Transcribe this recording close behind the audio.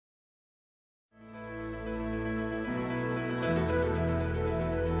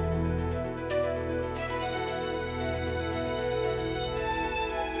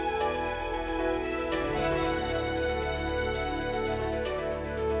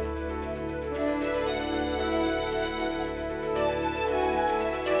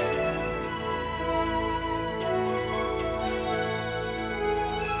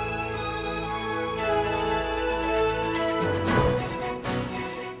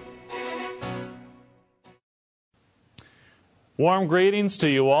Warm greetings to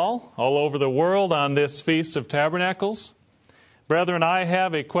you all over the world on this Feast of Tabernacles. Brethren, I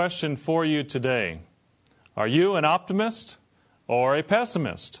have a question for you today. Are you an optimist or a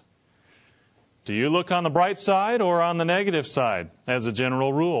pessimist? Do you look on the bright side or on the negative side? As a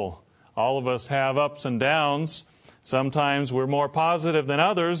general rule, all of us have ups and downs. Sometimes we're more positive than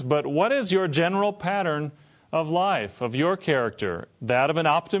others, but what is your general pattern of life, of your character? That of an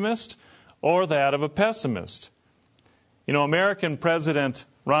optimist or that of a pessimist? You know, American President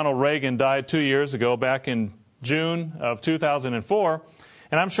Ronald Reagan died 2 years ago, back in June of 2004.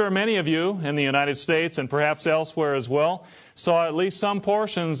 And I'm sure many of you in the United States and perhaps elsewhere as well saw at least some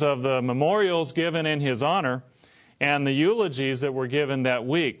portions of the memorials given in his honor and the eulogies that were given that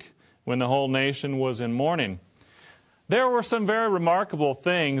week when the whole nation was in mourning. There were some very remarkable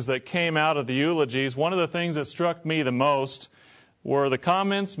things that came out of the eulogies. One of the things that struck me the most were the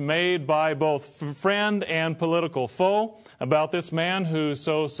comments made by both friend and political foe about this man who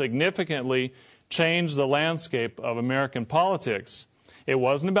so significantly changed the landscape of American politics. It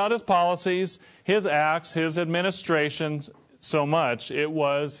wasn't about his policies, his acts, his administration so much. It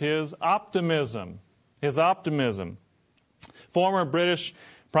was his optimism. His optimism. Former British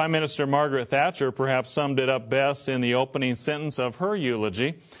Prime Minister Margaret Thatcher perhaps summed it up best in the opening sentence of her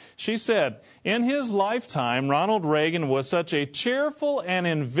eulogy. She said, "In his lifetime, Ronald Reagan was such a cheerful and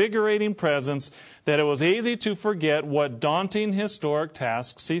invigorating presence that it was easy to forget what daunting historic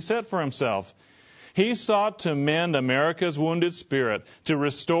tasks he set for himself. He sought to mend America's wounded spirit, to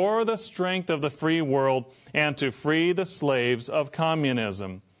restore the strength of the free world, and to free the slaves of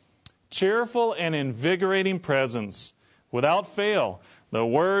communism." Cheerful and invigorating presence. Without fail, the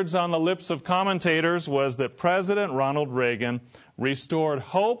words on the lips of commentators was that President Ronald Reagan restored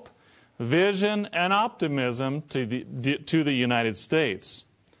hope, vision, and optimism to the United States.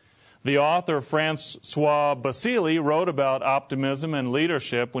 The author Francois Basile wrote about optimism and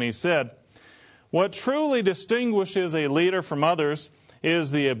leadership when he said, "What truly distinguishes a leader from others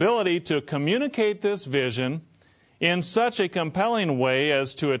is the ability to communicate this vision in such a compelling way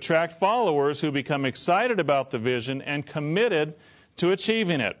as to attract followers who become excited about the vision and committed to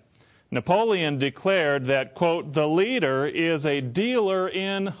achieving it." Napoleon declared that, quote, "The leader is a dealer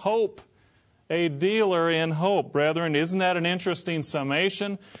in hope." A dealer in hope. Brethren, isn't that an interesting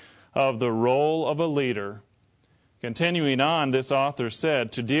summation of the role of a leader? Continuing on, this author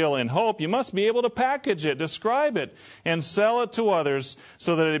said, "To deal in hope, you must be able to package it, describe it, and sell it to others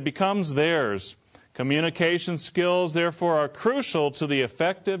so that it becomes theirs. Communication skills, therefore, are crucial to the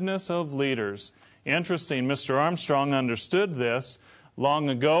effectiveness of leaders." Interesting, Mr. Armstrong understood this long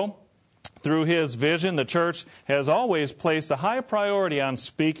ago. Through his vision, the church has always placed a high priority on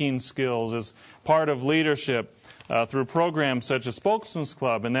speaking skills as part of leadership through programs such as Spokesman's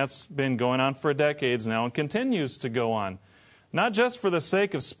Club, and that's been going on for decades now and continues to go on. Not just for the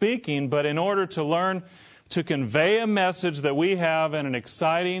sake of speaking, but in order to learn to convey a message that we have in an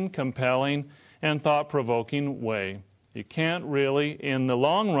exciting, compelling, and thought-provoking way. You can't really, in the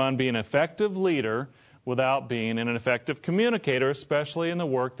long run, be an effective leader without being an effective communicator, especially in the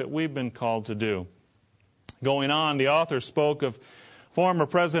work that we've been called to do. Going on, the author spoke of former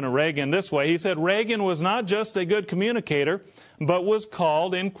President Reagan this way. He said, "Reagan was not just a good communicator, but was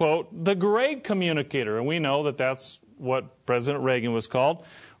called, in quote, the great communicator." And we know that that's what President Reagan was called.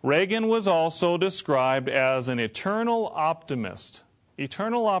 Reagan was also described as an eternal optimist.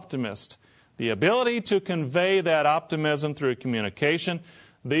 Eternal optimist. The ability to convey that optimism through communication.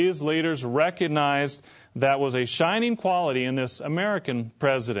 These leaders recognized that was a shining quality in this American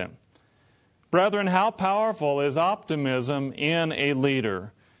president. Brethren, how powerful is optimism in a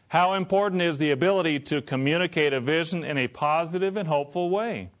leader? How important is the ability to communicate a vision in a positive and hopeful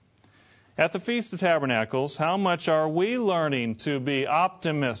way? At the Feast of Tabernacles, how much are we learning to be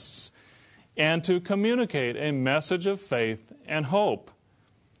optimists and to communicate a message of faith and hope?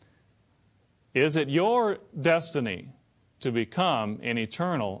 Is it your destiny to become an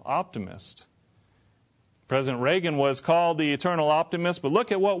eternal optimist? President Reagan was called the eternal optimist, but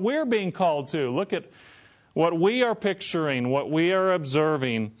look at what we're being called to. Look at what we are picturing, what we are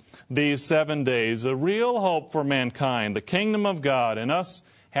observing these 7 days, the real hope for mankind, the kingdom of God, and us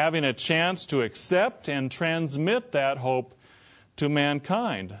having a chance to accept and transmit that hope to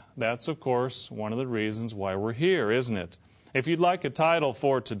mankind. That's, of course, one of the reasons why we're here, isn't it? If you'd like a title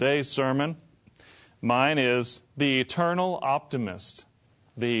for today's sermon, mine is The Eternal Optimist.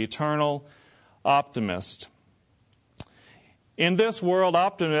 The Eternal Optimist. In this world,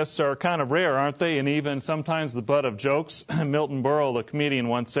 optimists are kind of rare, aren't they? And even sometimes the butt of jokes. Milton Berle, the comedian,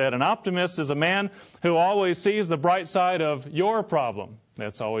 once said, "An optimist is a man who always sees the bright side of your problem."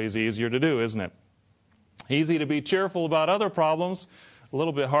 That's always easier to do, isn't it? Easy to be cheerful about other problems, a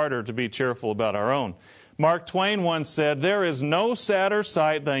little bit harder to be cheerful about our own. Mark Twain once said, "There is no sadder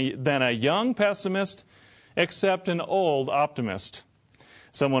sight than a young pessimist except an old optimist."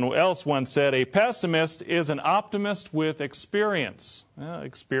 Someone else once said, "A pessimist is an optimist with experience."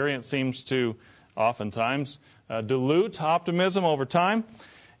 Experience seems to oftentimes dilute optimism over time.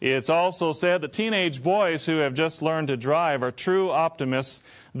 It's also said that teenage boys who have just learned to drive are true optimists.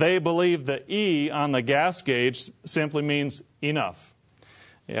 They believe the E on the gas gauge simply means enough,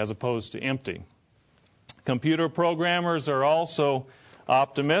 as opposed to empty. Computer programmers are also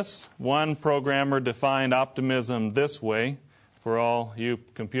optimists. One programmer defined optimism this way, for all you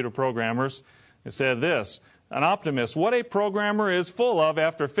computer programmers. It said this: "An optimist, what a programmer is full of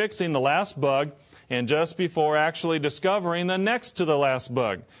after fixing the last bug and just before actually discovering the next to the last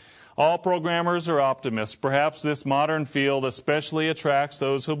bug." All programmers are optimists. Perhaps this modern field especially attracts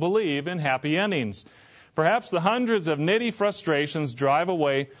those who believe in happy endings. Perhaps the hundreds of nitty frustrations drive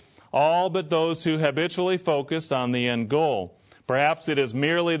away all but those who habitually focused on the end goal. Perhaps it is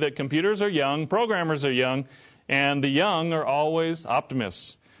merely that computers are young, programmers are young, and the young are always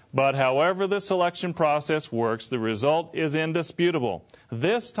optimists. But however the selection process works, the result is indisputable.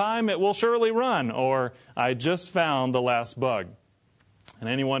 "This time it will surely run," or "I just found the last bug." And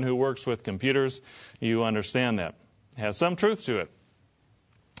anyone who works with computers, you understand that. It has some truth to it.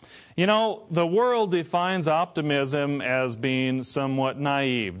 You know, the world defines optimism as being somewhat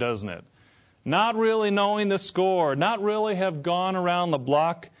naive, doesn't it? Not really knowing the score, not really have gone around the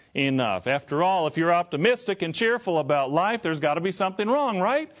block enough. After all, if you're optimistic and cheerful about life, there's got to be something wrong,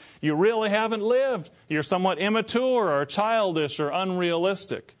 right? You really haven't lived. You're somewhat immature or childish or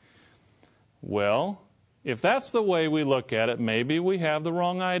unrealistic. Well, if that's the way we look at it, maybe we have the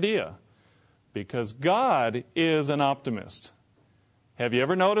wrong idea, because God is an optimist. Have you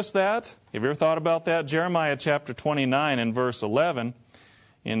ever noticed that? Have you ever thought about that? Jeremiah chapter 29 and verse 11,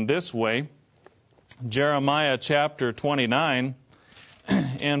 in this way. Jeremiah chapter 29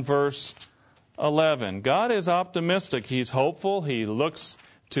 and verse 11. God is optimistic. He's hopeful. He looks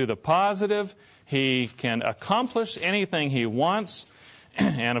to the positive. He can accomplish anything He wants.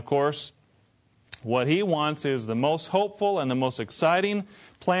 And of course, what He wants is the most hopeful and the most exciting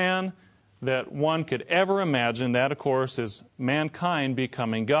plan that one could ever imagine. That, of course, is mankind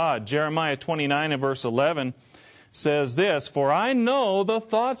becoming God. Jeremiah 29 and verse 11 says this: "For I know the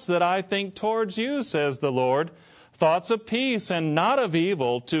thoughts that I think towards you, says the Lord, thoughts of peace and not of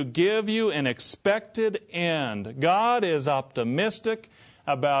evil, to give you an expected end." God is optimistic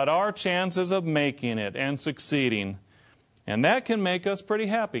about our chances of making it and succeeding. And that can make us pretty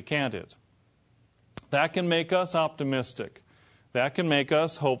happy, can't it? That can make us optimistic. That can make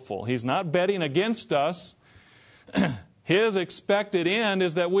us hopeful. He's not betting against us. His expected end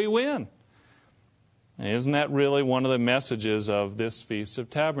is that we win. And isn't that really one of the messages of this Feast of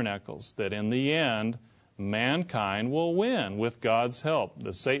Tabernacles? That in the end, mankind will win with God's help.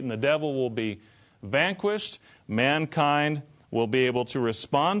 Satan, the devil, will be vanquished. Mankind will be able to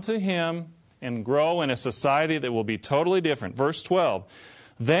respond to Him and grow in a society that will be totally different. Verse 12,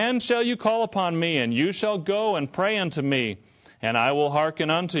 "Then shall you call upon me, and you shall go and pray unto me, and I will hearken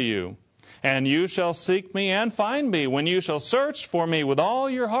unto you. And you shall seek me and find me, when you shall search for me with all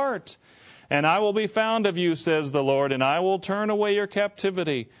your heart. And I will be found of you, says the Lord, and I will turn away your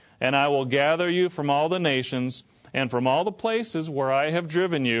captivity, and I will gather you from all the nations, and from all the places where I have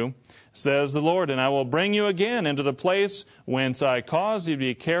driven you, says the Lord, and I will bring you again into the place whence I caused you to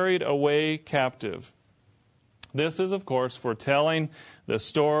be carried away captive." This is, of course, foretelling the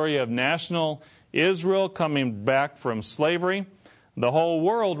story of national Israel coming back from slavery, the whole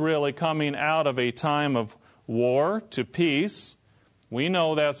world really coming out of a time of war to peace. We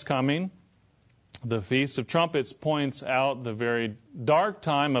know that's coming. The Feast of Trumpets points out the very dark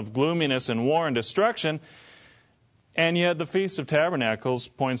time of gloominess and war and destruction, and yet the Feast of Tabernacles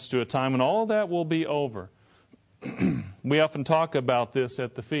points to a time when all that will be over. We often talk about this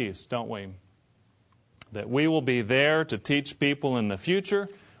at the feast, don't we? That we will be there to teach people in the future.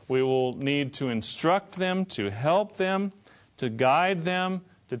 We will need to instruct them, to help them, to guide them,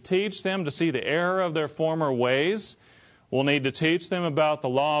 to teach them to see the error of their former ways. We'll need to teach them about the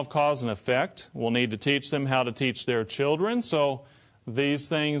law of cause and effect. We'll need to teach them how to teach their children, so these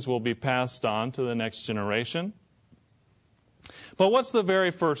things will be passed on to the next generation. But what's the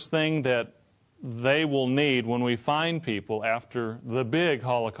very first thing that they will need when we find people after the big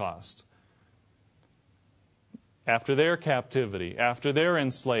Holocaust? After their captivity, after their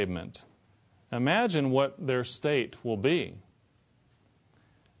enslavement? Imagine what their state will be.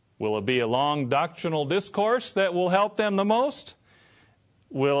 Will it be a long doctrinal discourse that will help them the most?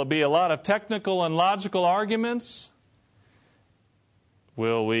 Will it be a lot of technical and logical arguments?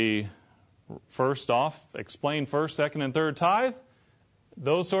 Will we first off explain first, second, and third tithe?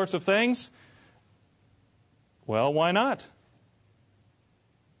 Those sorts of things? Well, why not?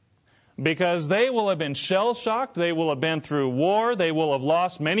 Because they will have been shell-shocked. They will have been through war. They will have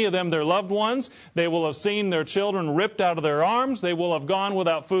lost, many of them, their loved ones. They will have seen their children ripped out of their arms. They will have gone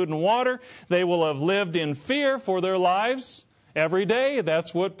without food and water. They will have lived in fear for their lives every day.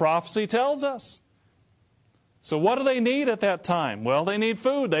 That's what prophecy tells us. So what do they need at that time? Well, they need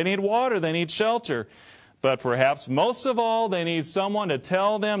food. They need water. They need shelter. But perhaps most of all, they need someone to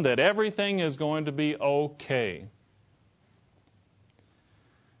tell them that everything is going to be okay.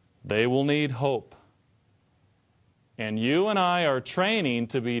 They will need hope. And you and I are training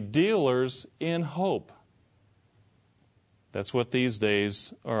to be dealers in hope. That's what these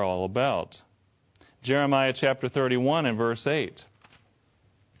days are all about. Jeremiah chapter 31 and verse 8.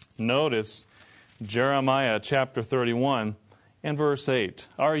 Notice Jeremiah chapter 31 and verse 8.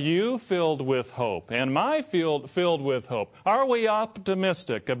 Are you filled with hope? Am I filled with hope? Are we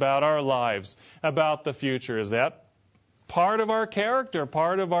optimistic about our lives, about the future? Is that part of our character,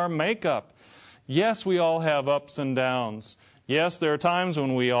 part of our makeup? Yes, we all have ups and downs. Yes, there are times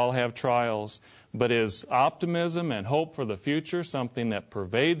when we all have trials. But is optimism and hope for the future something that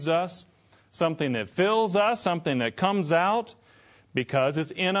pervades us, something that fills us, something that comes out because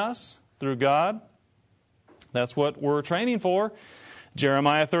it's in us through God? That's what we're training for.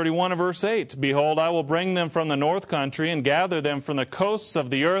 Jeremiah 31 and verse 8. Behold, I will bring them from the north country and gather them from the coasts of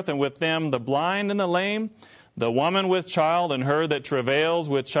the earth, and with them the blind and the lame, the woman with child and her that travails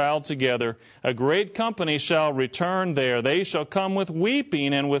with child together. A great company shall return there. They shall come with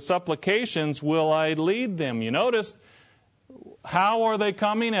weeping, and with supplications will I lead them. You notice, how are they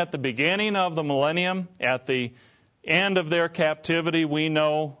coming? At the beginning of the millennium, at the end of their captivity, we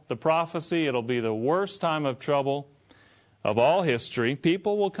know the prophecy. It'll be the worst time of trouble of all history.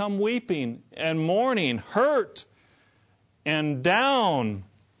 People will come weeping and mourning, hurt and down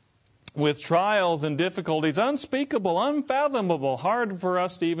with trials and difficulties, unspeakable, unfathomable, hard for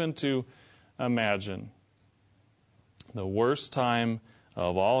us even to imagine. The worst time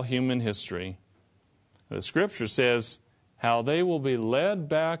of all human history. The Scripture says how they will be led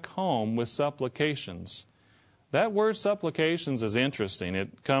back home with supplications. That word supplications is interesting.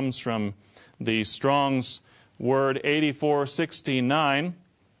 It comes from the Strong's word 8469,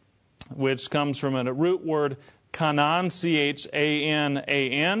 which comes from a root word chanan,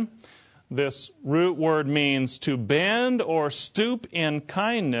 C-H-A-N-A-N. This root word means to bend or stoop in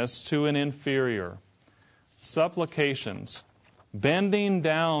kindness to an inferior. Supplications, bending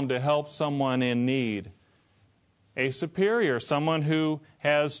down to help someone in need. A superior, someone who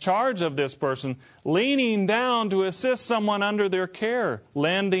has charge of this person, leaning down to assist someone under their care,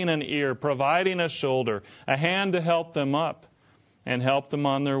 lending an ear, providing a shoulder, a hand to help them up and help them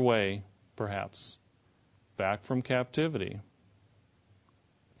on their way, perhaps, back from captivity.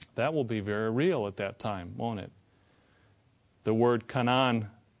 That will be very real at that time, won't it? The word chanan,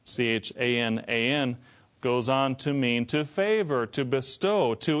 C-H-A-N-A-N, goes on to mean to favor, to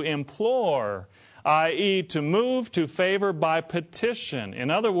bestow, to implore, i.e., to move to favor by petition. In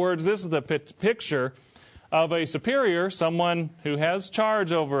other words, this is the picture of a superior, someone who has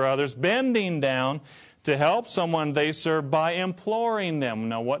charge over others, bending down to help someone they serve by imploring them.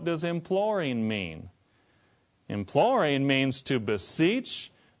 Now, what does imploring mean? Imploring means to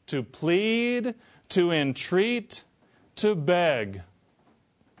beseech, to plead, to entreat, to beg.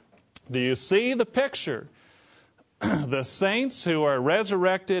 Do you see the picture? The saints who are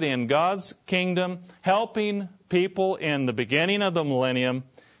resurrected in God's kingdom, helping people in the beginning of the millennium,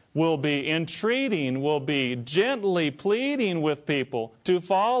 will be entreating, will be gently pleading with people to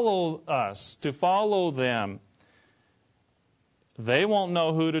follow us, to follow them. They won't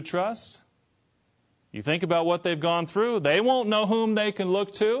know who to trust. You think about what they've gone through. They won't know whom they can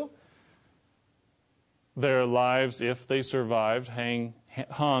look to. Their lives, if they survived,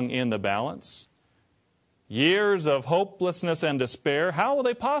 hung in the balance. Years of hopelessness and despair. How will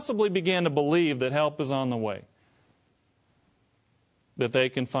they possibly begin to believe that help is on the way? That they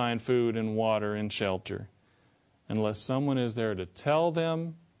can find food and water and shelter, unless someone is there to tell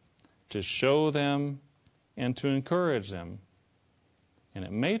them, to show them, and to encourage them. And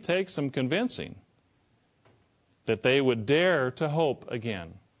it may take some convincing that they would dare to hope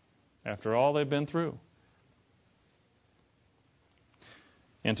again after all they've been through.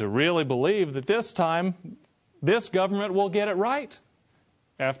 And to really believe that this time, this government will get it right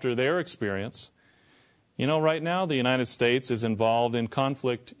after their experience. You know, right now, the United States is involved in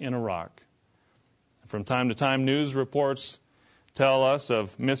conflict in Iraq. From time to time, news reports tell us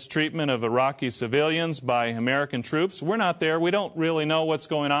of mistreatment of Iraqi civilians by American troops. We're not there. We don't really know what's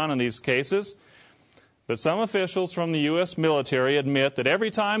going on in these cases. But some officials from the U.S. military admit that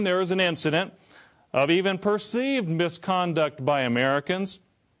every time there is an incident of even perceived misconduct by Americans,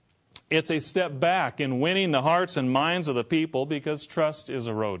 it's a step back in winning the hearts and minds of the people because trust is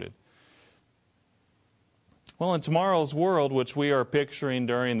eroded. Well, in tomorrow's world, which we are picturing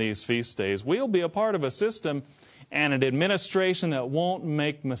during these feast days, we'll be a part of a system and an administration that won't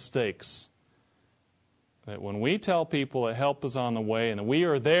make mistakes. That when we tell people that help is on the way and that we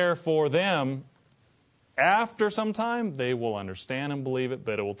are there for them, after some time, they will understand and believe it,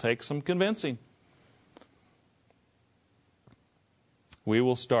 but it will take some convincing. We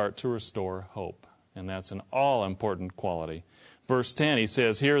will start to restore hope, and that's an all-important quality. Verse 10, he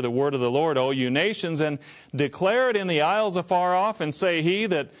says, "Hear the word of the Lord, O you nations, and declare it in the isles afar off, and say, He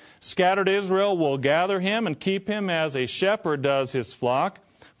that scattered Israel will gather him and keep him as a shepherd does his flock.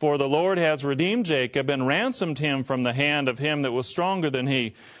 For the Lord has redeemed Jacob and ransomed him from the hand of him that was stronger than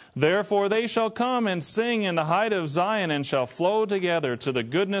he. Therefore they shall come and sing in the height of Zion, and shall flow together to the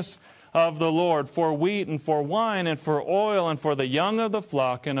goodness of the Lord, for wheat and for wine and for oil and for the young of the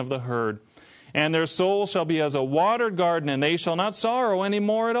flock and of the herd. And their soul shall be as a watered garden, and they shall not sorrow any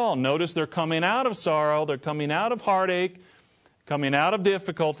more at all." Notice they're coming out of sorrow, they're coming out of heartache, coming out of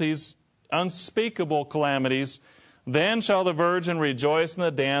difficulties, unspeakable calamities. "Then shall the virgin rejoice in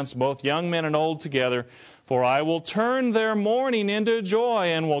the dance, both young men and old together. For I will turn their mourning into joy,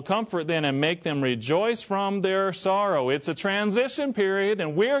 and will comfort them and make them rejoice from their sorrow." It's a transition period,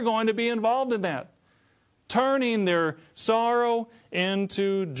 and we're going to be involved in that. Turning their sorrow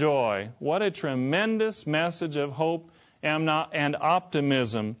into joy. What a tremendous message of hope and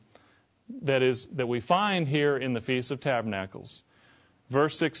optimism that we find here in the Feast of Tabernacles.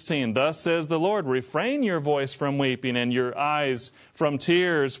 Verse 16, "Thus says the Lord, refrain your voice from weeping and your eyes from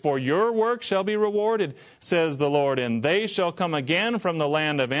tears, for your work shall be rewarded, says the Lord, and they shall come again from the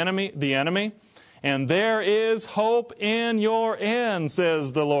land of the enemy. And there is hope in your end,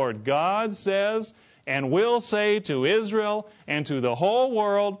 says the Lord." God says and will say to Israel and to the whole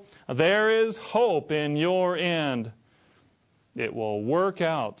world, there is hope in your end. It will work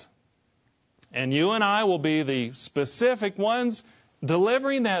out. And you and I will be the specific ones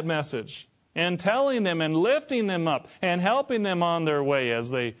delivering that message and telling them and lifting them up and helping them on their way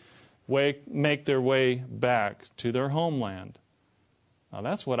as they make their way back to their homeland. Now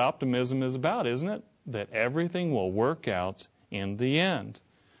that's what optimism is about, isn't it? That everything will work out in the end.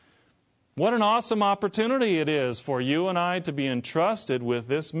 What an awesome opportunity it is for you and I to be entrusted with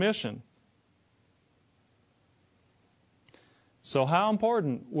this mission. So how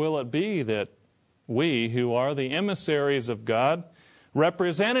important will it be that we, who are the emissaries of God,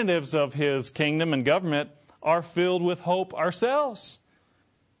 representatives of His kingdom and government, are filled with hope ourselves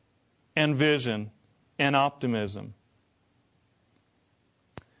and vision and optimism?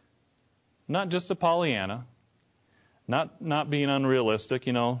 Not just a Pollyanna, not being unrealistic,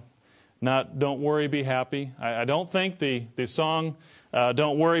 not "don't worry, be happy." I don't think the song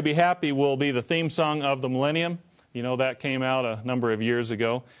 "Don't Worry, Be Happy" will be the theme song of the millennium. That came out a number of years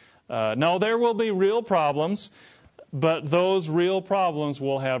ago. No, there will be real problems, but those real problems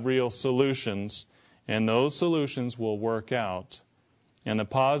will have real solutions, and those solutions will work out. And the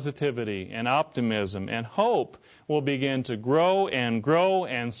positivity and optimism and hope will begin to grow and grow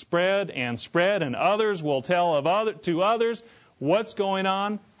and spread, and others will tell to others what's going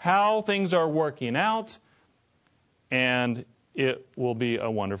on, how things are working out, and it will be a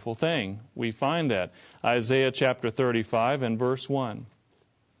wonderful thing. We find that. Isaiah chapter 35 and verse 1.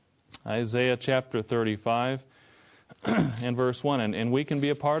 Isaiah chapter 35 and verse 1, and we can be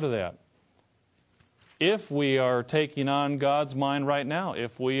a part of that. If we are taking on God's mind right now,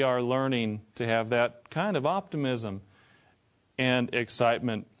 if we are learning to have that kind of optimism and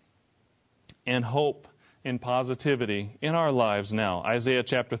excitement and hope and positivity in our lives now. Isaiah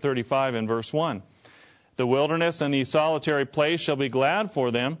chapter 35 and verse 1. "The wilderness and the solitary place shall be glad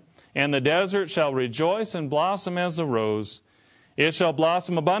for them, and the desert shall rejoice and blossom as the rose. It shall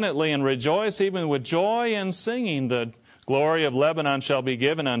blossom abundantly and rejoice even with joy and singing. The glory of Lebanon shall be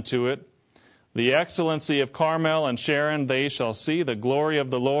given unto it. The excellency of Carmel and Sharon, they shall see the glory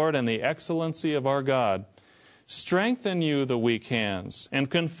of the Lord and the excellency of our God. Strengthen you the weak hands, and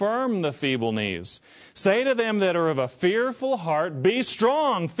confirm the feeble knees. Say to them that are of a fearful heart, be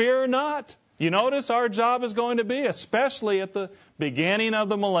strong, fear not." You notice our job is going to be, especially at the beginning of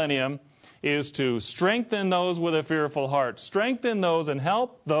the millennium, is to strengthen those with a fearful heart. Strengthen those and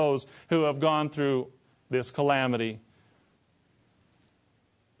help those who have gone through this calamity.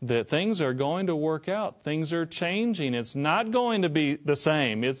 that things are going to work out. Things are changing. It's not going to be the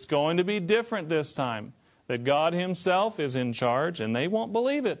same. It's going to be different this time. That God Himself is in charge, and they won't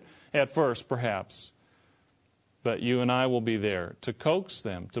believe it at first, perhaps. But you and I will be there to coax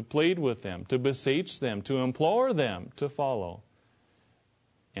them, to plead with them, to beseech them, to implore them to follow.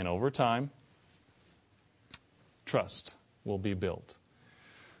 And over time, trust will be built.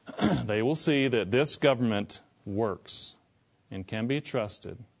 They will see that this government works and can be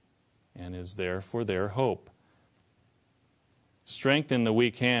trusted and is there for their hope. Strengthen the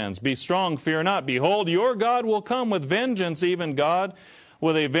weak hands. Be strong, fear not. Behold, your God will come with vengeance, even God.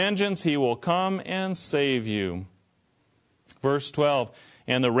 With a vengeance He will come and save you. Verse 12,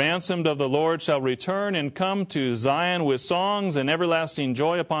 and the ransomed of the Lord shall return and come to Zion with songs and everlasting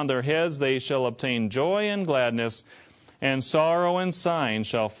joy upon their heads. They shall obtain joy and gladness, and sorrow and sighing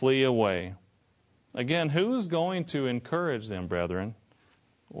shall flee away. Again, who's going to encourage them, brethren?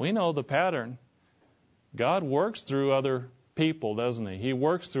 We know the pattern. God works through other people, doesn't He? He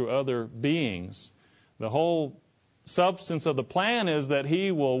works through other beings. The whole substance of the plan is that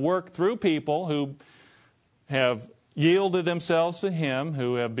He will work through people who have yielded themselves to Him,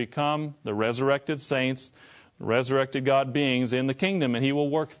 who have become the resurrected saints, resurrected God beings in the kingdom, and He will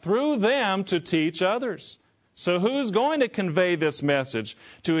work through them to teach others. So who's going to convey this message,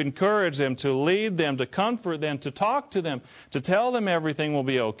 to encourage them, to lead them, to comfort them, to talk to them, to tell them everything will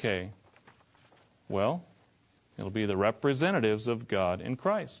be okay? Well, it'll be the representatives of God in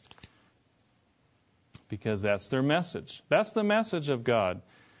Christ. Because that's their message. That's the message of God.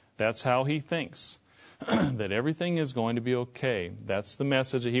 That's how He thinks. That everything is going to be okay. That's the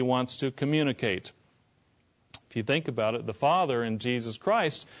message that He wants to communicate. If you think about it, the Father and Jesus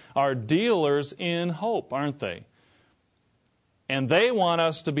Christ are dealers in hope, aren't they? And they want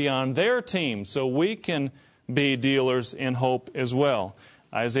us to be on their team so we can be dealers in hope as well.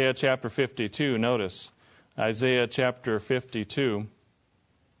 Isaiah chapter 52, notice. Isaiah chapter 52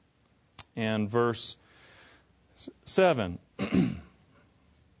 and verse 7.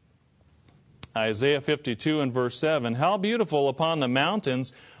 Isaiah 52 and verse 7, how beautiful upon the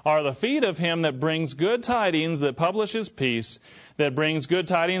mountains are the feet of him that brings good tidings, that publishes peace, that brings good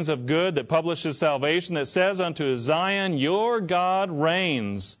tidings of good, that publishes salvation, that says unto Zion, your God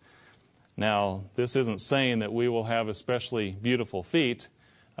reigns. Now, this isn't saying that we will have especially beautiful feet.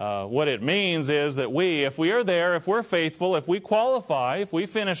 What it means is that if we are there, if we're faithful, if we qualify, if we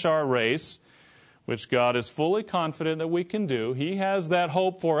finish our race, which God is fully confident that we can do, He has that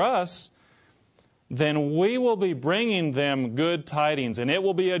hope for us, then we will be bringing them good tidings. And it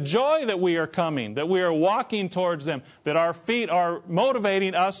will be a joy that we are coming, that we are walking towards them, that our feet are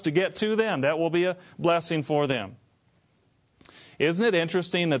motivating us to get to them. That will be a blessing for them. Isn't it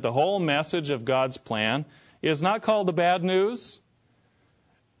interesting that the whole message of God's plan is not called the bad news,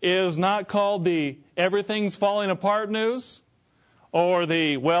 is not called the everything's falling apart news, or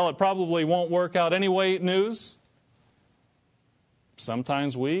the, well, it probably won't work out anyway news?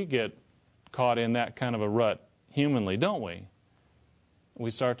 Sometimes we get caught in that kind of a rut humanly, don't we?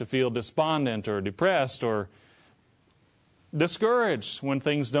 We start to feel despondent or depressed or discouraged when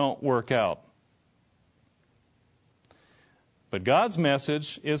things don't work out. But God's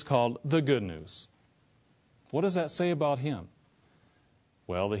message is called the good news. What does that say about Him?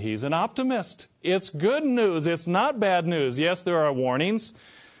 Well, that He's an optimist. It's good news. It's not bad news. Yes, there are warnings.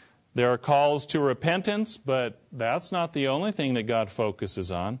 There are calls to repentance, but that's not the only thing that God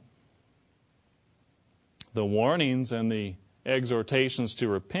focuses on. The warnings and the exhortations to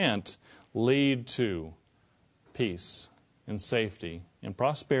repent lead to peace and safety and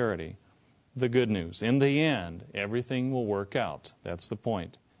prosperity. The good news. In the end, everything will work out. That's the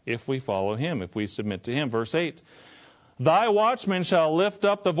point. If we follow Him, if we submit to Him. Verse 8, thy watchmen shall lift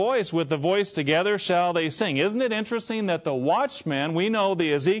up the voice, with the voice together shall they sing. Isn't it interesting that the watchman, we know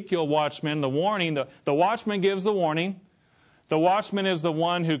the Ezekiel watchman, the warning, the watchman gives the warning. The watchman is the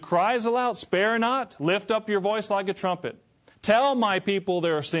one who cries aloud, spare not, lift up your voice like a trumpet. Tell my people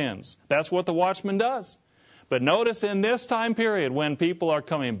their sins. That's what the watchman does. But notice in this time period, when people are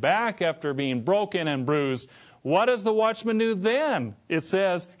coming back after being broken and bruised, what does the watchman do then? It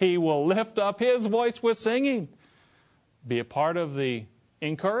says he will lift up his voice with singing. Be a part of the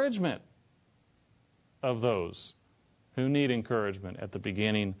encouragement of those who need encouragement at the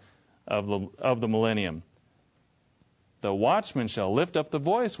beginning of the millennium. The watchman shall lift up the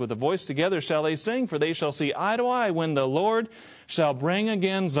voice, with the voice together shall they sing, for they shall see eye to eye when the Lord shall bring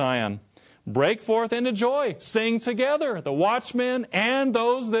again Zion. Break forth into joy, sing together, the watchmen and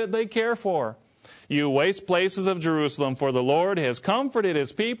those that they care for. You waste places of Jerusalem, for the Lord has comforted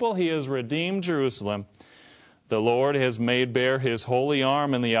His people, He has redeemed Jerusalem. The Lord has made bare His holy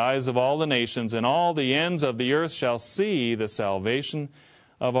arm in the eyes of all the nations, and all the ends of the earth shall see the salvation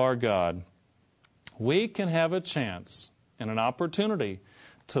of our God. We can have a chance and an opportunity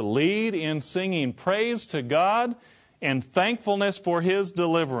to lead in singing praise to God and thankfulness for His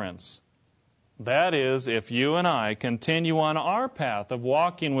deliverance. That is, if you and I continue on our path of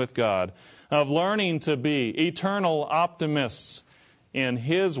walking with God, of learning to be eternal optimists in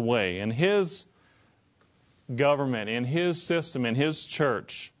His way, in His government, in His system, in His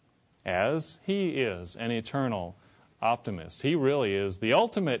church, as He is an eternal optimist. He really is the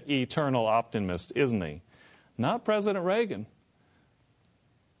ultimate eternal optimist, isn't He? Not President Reagan.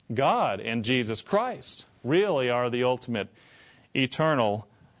 God and Jesus Christ really are the ultimate eternal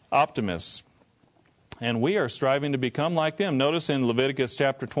optimists. And we are striving to become like them. Notice in Leviticus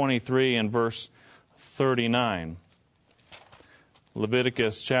chapter 23 and verse 39.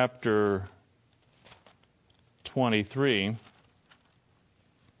 Leviticus chapter 23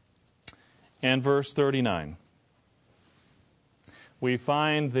 and verse 39. We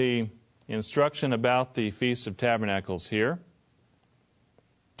find the instruction about the Feast of Tabernacles here.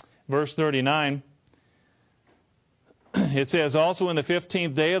 Verse 39, it says, "Also in the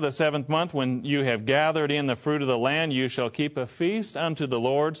 15th day of the 7th month, when you have gathered in the fruit of the land, you shall keep a feast unto the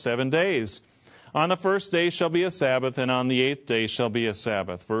Lord 7 days. On the first day shall be a Sabbath, and on the 8th day shall be a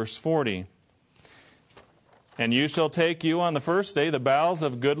Sabbath." Verse 40, "And you shall take you on the first day the boughs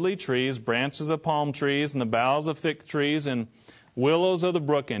of goodly trees, branches of palm trees, and the boughs of thick trees, and willows of the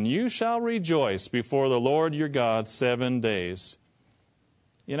brook, and you shall rejoice before the Lord your God 7 days.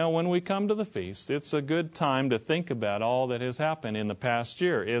 You know, when we come to the feast, it's a good time to think about all that has happened in the past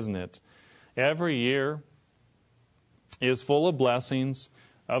year, isn't it? Every year is full of blessings,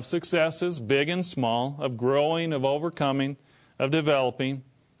 of successes, big and small, of growing, of overcoming, of developing,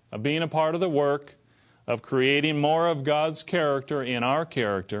 of being a part of the work, of creating more of God's character in our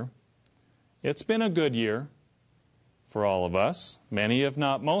character. It's been a good year for all of us, many if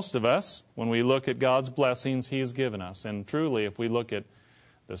not most of us, when we look at God's blessings He's given us. And truly, if we look at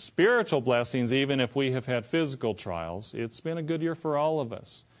the spiritual blessings, even if we have had physical trials, it's been a good year for all of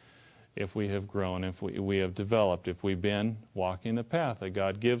us. If we have grown, if we have developed, if we've been walking the path that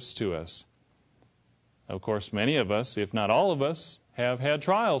God gives to us. Of course, many of us, if not all of us, have had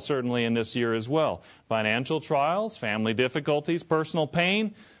trials certainly in this year as well. Financial trials, family difficulties, personal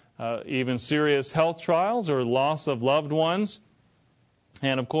pain, even serious health trials or loss of loved ones.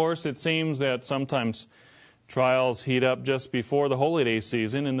 And of course, it seems that sometimes trials heat up just before the holiday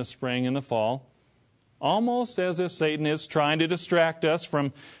season in the spring and the fall, almost as if Satan is trying to distract us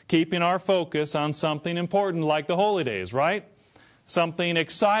from keeping our focus on something important like the holy days, right? Something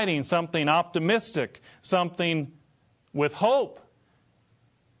exciting, something optimistic, something with hope.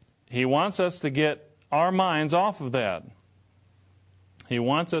 He wants us to get our minds off of that. He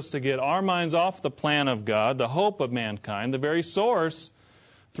wants us to get our minds off the plan of God, the hope of mankind, the very source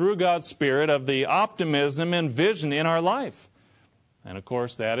through God's Spirit of the optimism and vision in our life. And of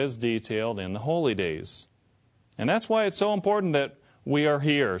course, that is detailed in the holy days. And that's why it's so important that we are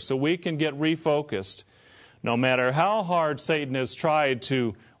here, so we can get refocused. No matter how hard Satan has tried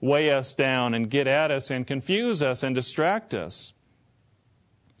to weigh us down and get at us and confuse us and distract us.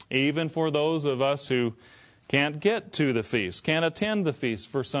 Even for those of us who can't get to the feast, can't attend the feast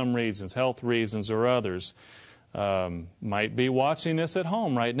for some reasons, health reasons or others, might be watching this at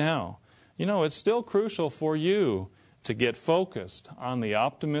home right now. You know, it's still crucial for you to get focused on the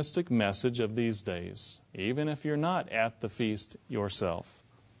optimistic message of these days, even if you're not at the feast yourself.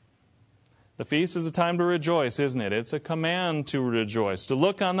 The feast is a time to rejoice, isn't it? It's a command to rejoice, to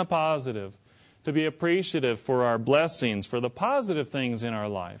look on the positive, to be appreciative for our blessings, for the positive things in our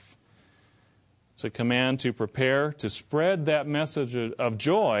life. It's a command to prepare to spread that message of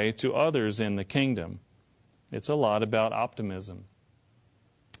joy to others in the kingdom. It's a lot about optimism.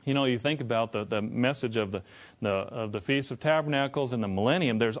 You know, you think about the message of the Feast of Tabernacles and the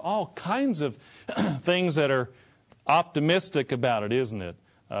millennium, there's all kinds of things that are optimistic about it, isn't it?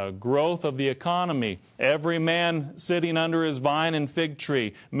 Growth of the economy, every man sitting under his vine and fig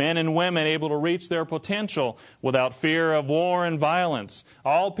tree, men and women able to reach their potential without fear of war and violence,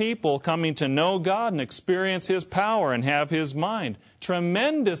 all people coming to know God and experience His power and have His mind.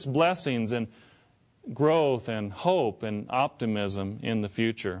 Tremendous blessings and growth and hope and optimism in the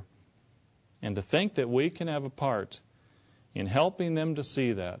future. And to think that we can have a part in helping them to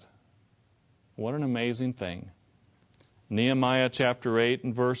see that. What an amazing thing. Nehemiah chapter 8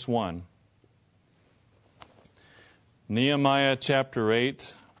 and verse 1. Nehemiah chapter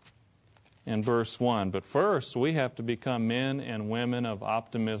 8 and verse 1. But first, we have to become men and women of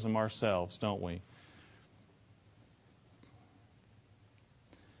optimism ourselves, don't we?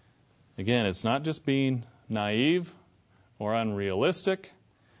 Again, it's not just being naive or unrealistic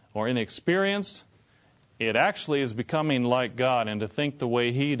or inexperienced. It actually is becoming like God and to think the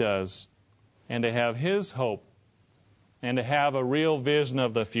way He does and to have His hope and to have a real vision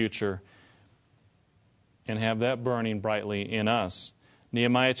of the future and have that burning brightly in us.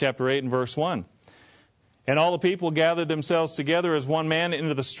 Nehemiah chapter 8 and verse 1. And all the people gathered themselves together as one man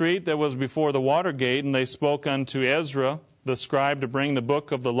into the street that was before the water gate, and they spoke unto Ezra, the scribe, to bring the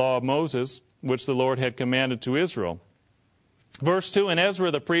book of the law of Moses, which the Lord had commanded to Israel. Verse 2, And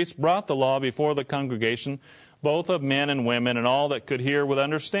Ezra the priest brought the law before the congregation, both of men and women, and all that could hear with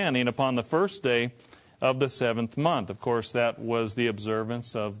understanding, upon the first day of the 7th month. Of course, that was the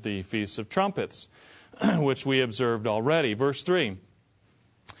observance of the Feast of Trumpets, which we observed already. Verse 3,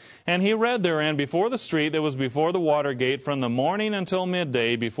 And he read therein before the street that was before the water gate from the morning until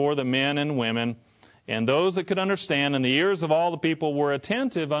midday, before the men and women, and those that could understand, and the ears of all the people were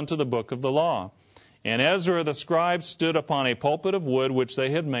attentive unto the book of the law. And Ezra the scribe stood upon a pulpit of wood which they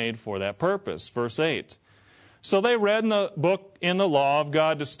had made for that purpose. Verse 8. So they read in the book in the law of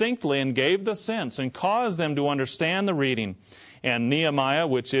God distinctly, and gave the sense, and caused them to understand the reading. And Nehemiah,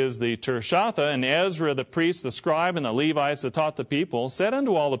 which is the Tirshatha, and Ezra the priest, the scribe, and the Levites that taught the people, said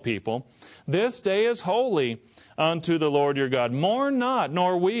unto all the people, This day is holy unto the Lord your God. Mourn not,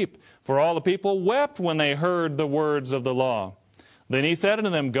 nor weep. For all the people wept when they heard the words of the law. Then he said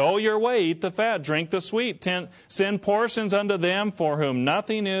unto them, Go your way, eat the fat, drink the sweet, send portions unto them for whom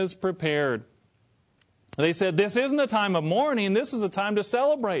nothing is prepared. They said, This isn't a time of mourning, this is a time to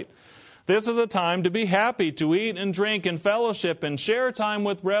celebrate. This is a time to be happy, to eat and drink and fellowship and share time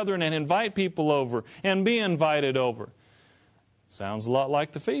with brethren and invite people over and be invited over. Sounds a lot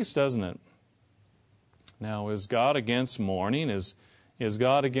like the feast, doesn't it? Now, is God against mourning? Is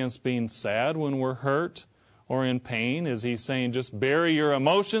God against being sad when we're hurt or in pain? Is He saying just bury your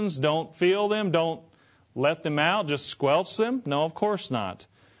emotions, don't feel them, don't let them out, just squelch them? No, of course not.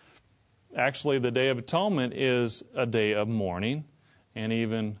 Actually, the Day of Atonement is a day of mourning and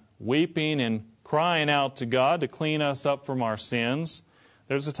even weeping and crying out to God to clean us up from our sins.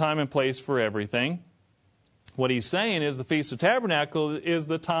 There's a time and place for everything. What He's saying is the Feast of Tabernacles is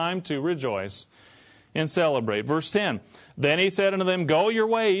the time to rejoice and celebrate. Verse 10, Then he said unto them, Go your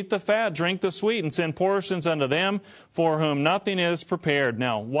way, eat the fat, drink the sweet, and send portions unto them for whom nothing is prepared.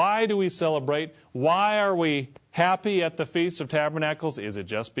 Now, why do we celebrate? Why are we happy at the Feast of Tabernacles? Is it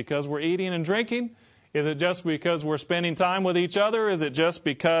just because we're eating and drinking? Is it just because we're spending time with each other? Is it just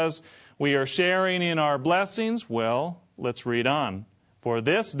because we are sharing in our blessings? Well, let's read on. For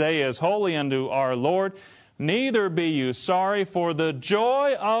this day is holy unto our Lord. Neither be you sorry, for the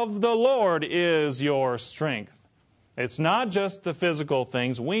joy of the Lord is your strength. It's not just the physical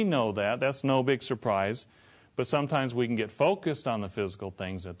things. We know that. That's no big surprise. But sometimes we can get focused on the physical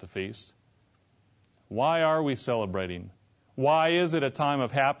things at the feast. Why are we celebrating? Why is it a time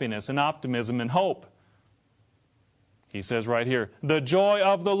of happiness and optimism and hope? He says right here, the joy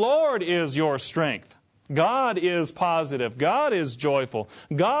of the Lord is your strength. God is positive. God is joyful.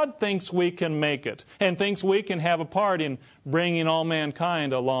 God thinks we can make it and thinks we can have a part in bringing all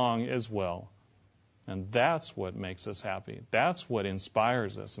mankind along as well. And that's what makes us happy. That's what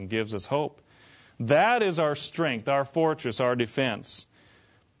inspires us and gives us hope. That is our strength, our fortress, our defense.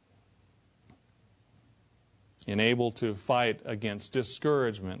 Enabled to fight against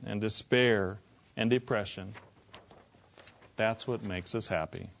discouragement and despair and depression. That's what makes us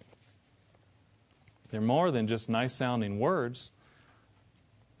happy. They're more than just nice-sounding words.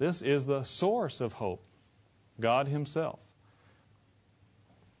 This is the source of hope, God Himself.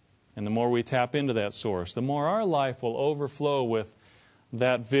 And the more we tap into that source, the more our life will overflow with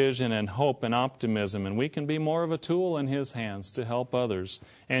that vision and hope and optimism, and we can be more of a tool in His hands to help others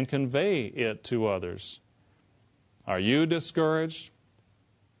and convey it to others. Are you discouraged?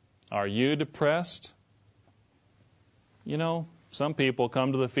 Are you depressed? You know, some people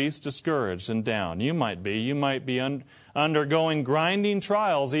come to the feast discouraged and down. You might be. You might be undergoing grinding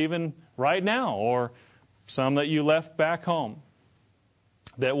trials even right now, or some that you left back home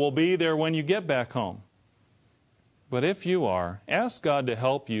that will be there when you get back home. But if you are, ask God to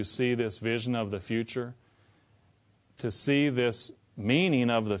help you see this vision of the future, to see this meaning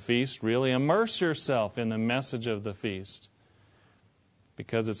of the feast. Really immerse yourself in the message of the feast,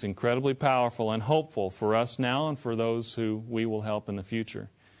 because it's incredibly powerful and hopeful for us now and for those who we will help in the future.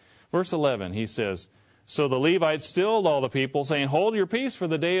 Verse 11, he says, So the Levites stilled all the people, saying, Hold your peace, for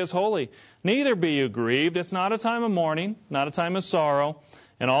the day is holy. Neither be you grieved. It's not a time of mourning, not a time of sorrow.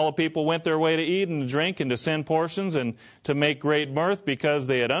 And all the people went their way to eat and to drink and to send portions and to make great mirth, because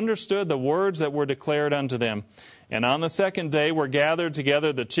they had understood the words that were declared unto them. And on the second day were gathered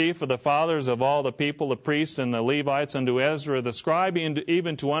together the chief of the fathers of all the people, the priests and the Levites, unto Ezra the scribe,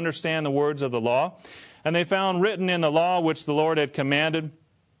 even to understand the words of the law. And they found written in the law which the Lord had commanded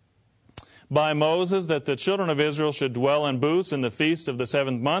by Moses, that the children of Israel should dwell in booths in the feast of the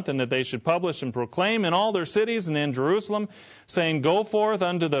 7th month, and that they should publish and proclaim in all their cities and in Jerusalem, saying, Go forth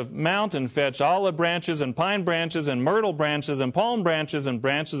unto the mount, and fetch olive branches, and pine branches, and myrtle branches, and palm branches, and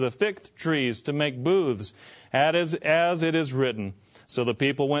branches of thick trees, to make booths, as it is written. So the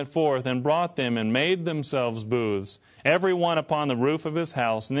people went forth, and brought them, and made themselves booths, every one upon the roof of his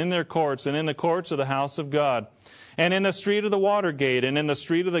house, and in their courts, and in the courts of the house of God, and in the street of the water gate, and in the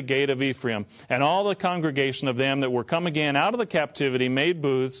street of the gate of Ephraim. And all the congregation of them that were come again out of the captivity made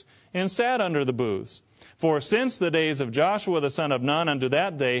booths, and sat under the booths. For since the days of Joshua the son of Nun unto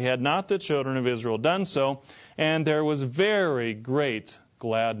that day had not the children of Israel done so, and there was very great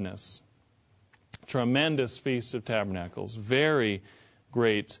gladness. Tremendous Feast of Tabernacles, very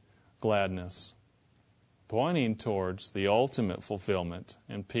great gladness, pointing towards the ultimate fulfillment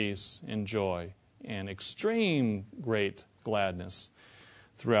and peace and joy and extreme great gladness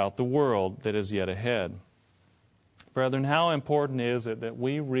throughout the world that is yet ahead. Brethren, how important is it that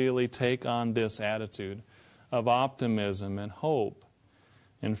we really take on this attitude of optimism and hope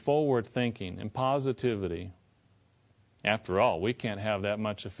and forward thinking and positivity? After all, we can't have that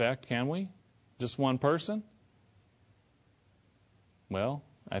much effect, can we? Just one person? Well,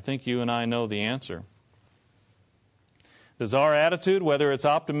 I think you and I know the answer. Does our attitude, whether it's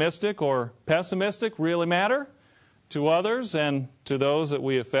optimistic or pessimistic, really matter to others and to those that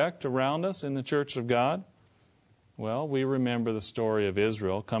we affect around us in the church of God? Well, we remember the story of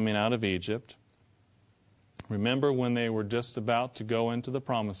Israel coming out of Egypt. Remember when they were just about to go into the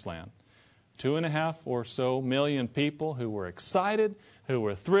Promised Land. 2.5 or so million people who were excited, who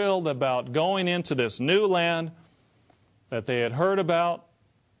were thrilled about going into this new land that they had heard about,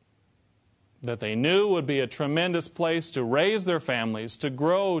 that they knew would be a tremendous place to raise their families, to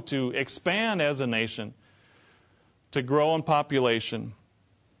grow, to expand as a nation, to grow in population.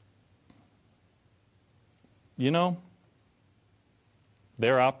 You know,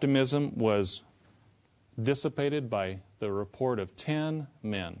 their optimism was dissipated by the report of 10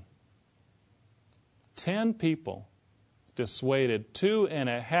 men. 10 people dissuaded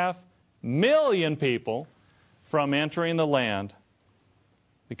 2.5 million people from entering the land,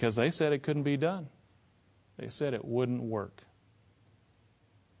 because they said it couldn't be done. They said it wouldn't work.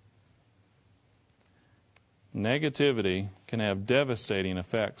 Negativity can have devastating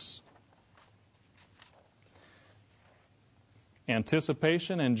effects.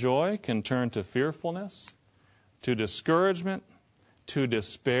 Anticipation and joy can turn to fearfulness, to discouragement, to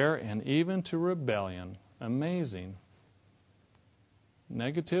despair, and even to rebellion. Amazing.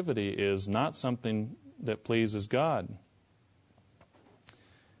 Negativity is not something that pleases God.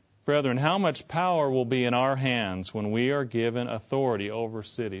 Brethren, how much power will be in our hands when we are given authority over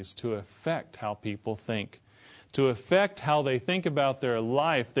cities to affect how people think, to affect how they think about their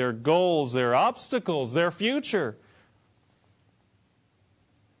life, their goals, their obstacles, their future.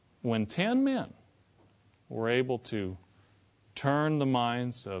 When 10 men were able to turn the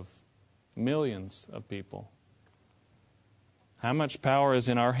minds of millions of people, how much power is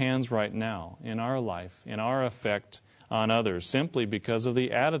in our hands right now, in our life, in our effect on others, simply because of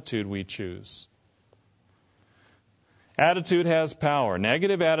the attitude we choose? Attitude has power.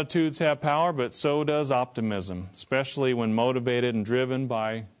 Negative attitudes have power, but so does optimism, especially when motivated and driven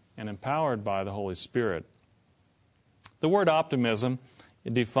by and empowered by the Holy Spirit. The word optimism,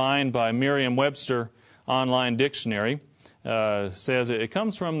 defined by Merriam-Webster Online Dictionary, says it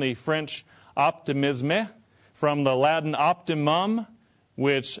comes from the French optimisme, from the Latin optimum,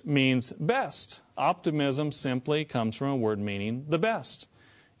 which means best. Optimism simply comes from a word meaning the best.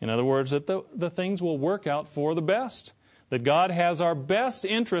 In other words, that the things will work out for the best. That God has our best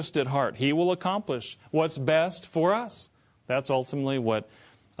interest at heart. He will accomplish what's best for us. That's ultimately what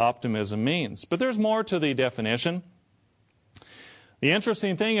optimism means. But there's more to the definition. The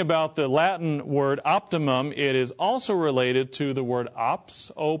interesting thing about the Latin word optimum, it is also related to the word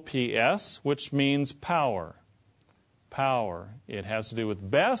ops, O-P-S, which means power. Power. It has to do with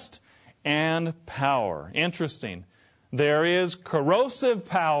best and power. Interesting. There is corrosive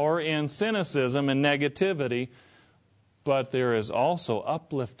power in cynicism and negativity, but there is also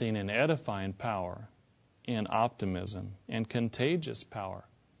uplifting and edifying power in optimism and contagious power.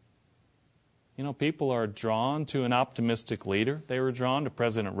 You know, people are drawn to an optimistic leader. They were drawn to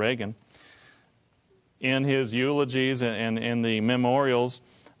President Reagan. in his eulogies and in the memorials,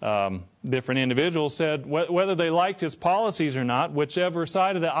 different individuals said whether they liked his policies or not, whichever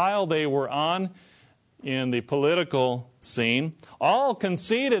side of the aisle they were on in the political scene, all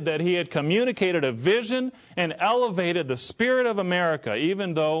conceded that he had communicated a vision and elevated the spirit of America,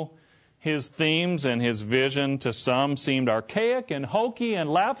 even though his themes and his vision to some seemed archaic and hokey and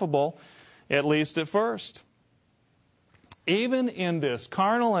laughable, at least at first. Even in this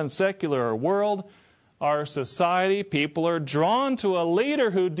carnal and secular world, our society, people are drawn to a leader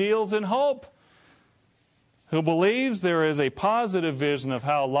who deals in hope, who believes there is a positive vision of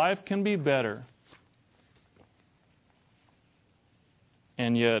how life can be better.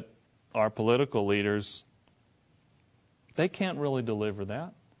 And yet, our political leaders, they can't really deliver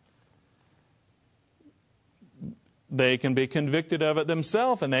that. They can be convicted of it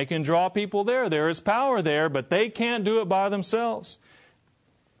themselves, and they can draw people there. There is power there, but they can't do it by themselves.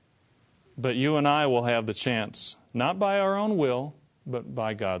 But you and I will have the chance, not by our own will, but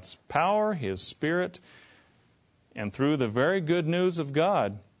by God's power, His Spirit, and through the very good news of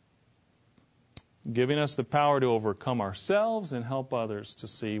God, giving us the power to overcome ourselves and help others to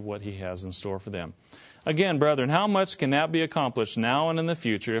see what He has in store for them. Again, brethren, how much can that be accomplished now and in the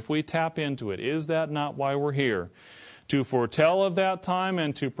future if we tap into it? Is that not why we're here? To foretell of that time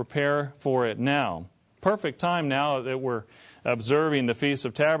and to prepare for it now. Perfect time now that we're observing the Feast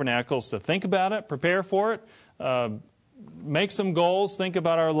of Tabernacles to think about it, prepare for it, make some goals, think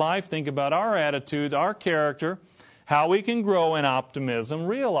about our life, think about our attitudes, our character, how we can grow in optimism,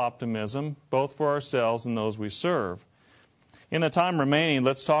 real optimism, both for ourselves and those we serve. In the time remaining,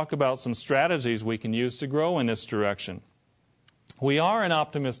 let's talk about some strategies we can use to grow in this direction. We are an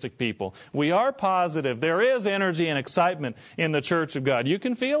optimistic people. We are positive. There is energy and excitement in the church of God. You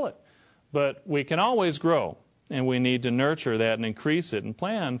can feel it, but we can always grow, and we need to nurture that and increase it and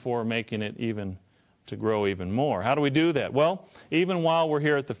plan for making it even to grow even more. How do we do that? Well, even while we're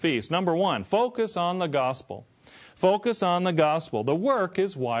here at the feast. Number one, focus on the gospel. Focus on the gospel. The work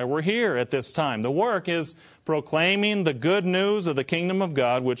is why we're here at this time. The work is proclaiming the good news of the kingdom of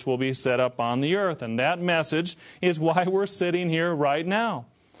God, which will be set up on the earth. And that message is why we're sitting here right now.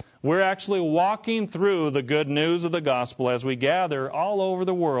 We're actually walking through the good news of the gospel as we gather all over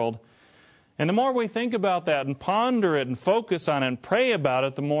the world. And the more we think about that and ponder it and focus on it and pray about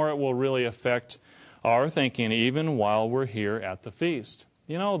it, the more it will really affect our thinking, even while we're here at the feast.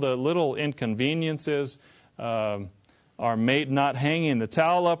 You know, the little inconveniences, our mate not hanging the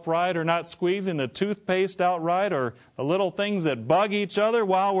towel upright or not squeezing the toothpaste out right, or the little things that bug each other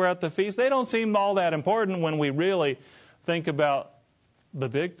while we're at the feast, they don't seem all that important when we really think about the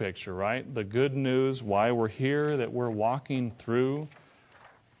big picture, right? The good news, why we're here, that we're walking through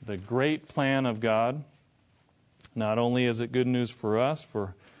the great plan of God. Not only is it good news for us,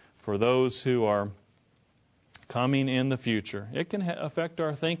 for those who are coming in the future. It can affect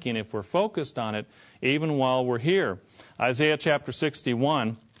our thinking if we're focused on it even while we're here. Isaiah chapter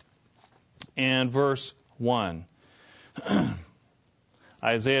 61 and verse 1.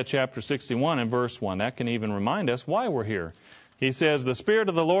 Isaiah chapter 61 and verse 1. That can even remind us why we're here. He says, "The Spirit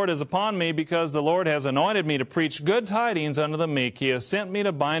of the Lord is upon me, because the Lord has anointed me to preach good tidings unto the meek. He has sent me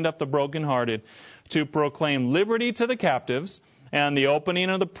to bind up the brokenhearted, to proclaim liberty to the captives, and the opening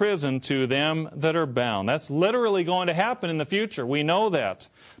of the prison to them that are bound." That's literally going to happen in the future. We know that.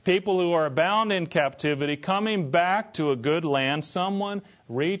 People who are bound in captivity coming back to a good land, someone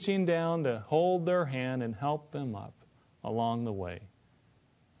reaching down to hold their hand and help them up along the way.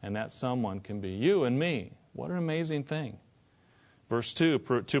 And that someone can be you and me. What an amazing thing. Verse 2,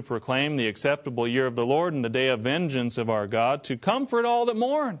 to proclaim the acceptable year of the Lord and the day of vengeance of our God, to comfort all that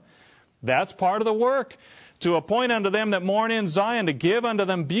mourn. That's part of the work. To appoint unto them that mourn in Zion, to give unto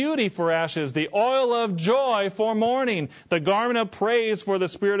them beauty for ashes, the oil of joy for mourning, the garment of praise for the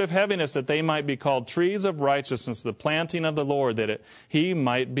spirit of heaviness, that they might be called trees of righteousness, the planting of the Lord, that He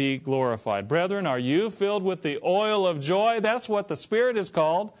might be glorified. Brethren, are you filled with the oil of joy? That's what the Spirit is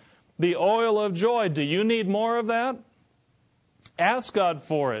called, the oil of joy. Do you need more of that? Ask God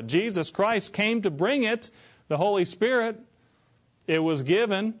for it. Jesus Christ came to bring it, the Holy Spirit. It was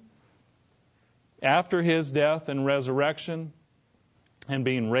given after His death and resurrection and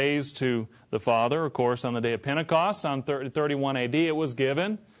being raised to the Father. Of course, on the day of Pentecost, on 31 AD, it was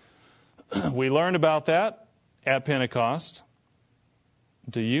given. We learned about that at Pentecost.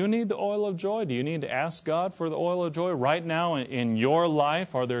 Do you need the oil of joy? Do you need to ask God for the oil of joy right now in your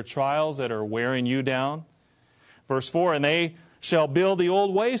life? Are there trials that are wearing you down? Verse 4, and they shall build the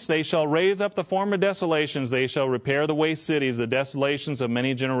old waste. They shall raise up the former desolations. They shall repair the waste cities, the desolations of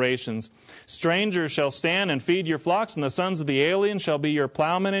many generations. Strangers shall stand and feed your flocks, and the sons of the alien shall be your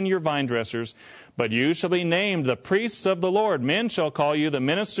plowmen and your vine dressers. But you shall be named the priests of the Lord. Men shall call you the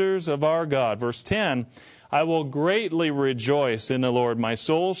ministers of our God. Verse 10, I will greatly rejoice in the Lord. My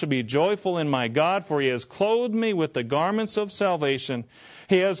soul shall be joyful in my God, for He has clothed me with the garments of salvation.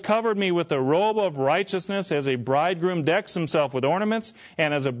 He has covered me with the robe of righteousness, as a bridegroom decks himself with ornaments,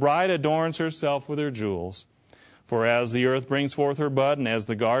 and as a bride adorns herself with her jewels. For as the earth brings forth her bud, and as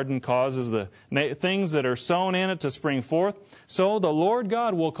the garden causes the things that are sown in it to spring forth, so the Lord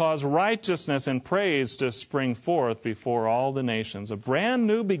God will cause righteousness and praise to spring forth before all the nations. A brand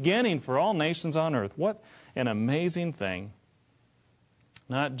new beginning for all nations on earth. What an amazing thing.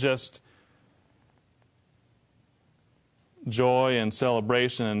 Not just joy and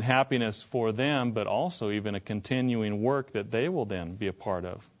celebration and happiness for them, but also even a continuing work that they will then be a part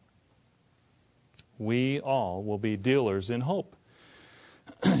of. We all will be dealers in hope.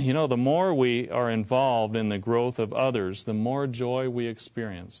 You know, the more we are involved in the growth of others, the more joy we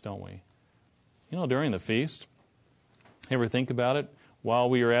experience, don't we? You know, during the feast, ever think about it? While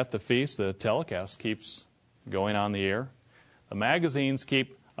we are at the feast, the telecast keeps going on the air. The magazines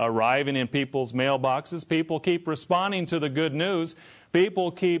keep arriving in people's mailboxes. People keep responding to the good news.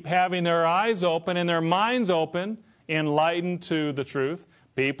 People keep having their eyes open and their minds open, enlightened to the truth.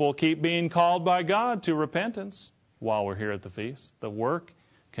 People keep being called by God to repentance while we're here at the feast. The work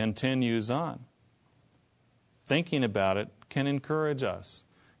continues on. Thinking about it can encourage us,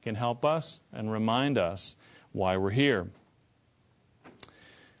 can help us and remind us why we're here.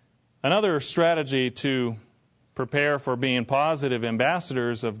 Another strategy to prepare for being positive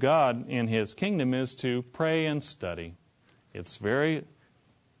ambassadors of God in His kingdom is to pray and study. It's very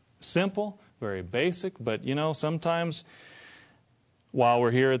simple, very basic, but you know, sometimes while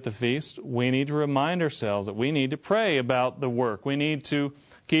we're here at the feast, we need to remind ourselves that we need to pray about the work. We need to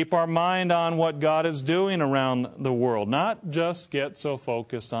keep our mind on what God is doing around the world, not just get so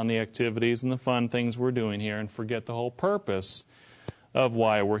focused on the activities and the fun things we're doing here and forget the whole purpose of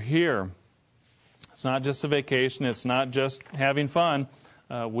why we're here. It's not just a vacation. It's not just having fun.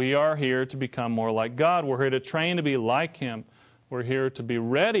 We are here to become more like God. We're here to train to be like Him. We're here to be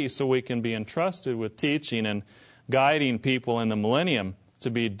ready so we can be entrusted with teaching and guiding people in the millennium to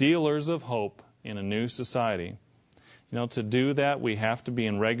be dealers of hope in a new society. You know, to do that, we have to be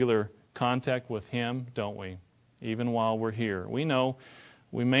in regular contact with Him, don't we? Even while we're here. We know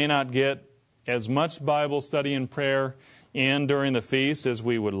we may not get as much Bible study and prayer in during the feast as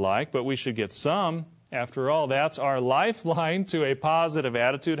we would like, but we should get some. After all, that's our lifeline to a positive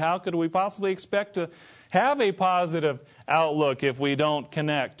attitude. How could we possibly expect to have a positive outlook if we don't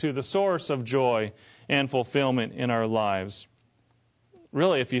connect to the source of joy and fulfillment in our lives?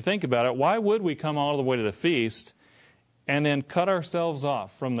 Really, if you think about it, why would we come all the way to the feast and then cut ourselves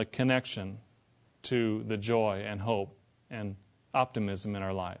off from the connection to the joy and hope and optimism in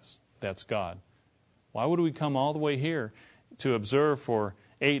our lives? That's God. Why would we come all the way here to observe for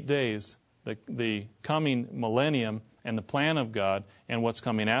 8 days the coming millennium and the plan of God and what's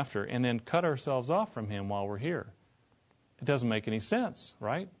coming after, and then cut ourselves off from Him while we're here? It doesn't make any sense,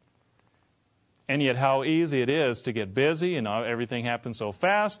 right? And yet how easy it is to get busy and everything happens so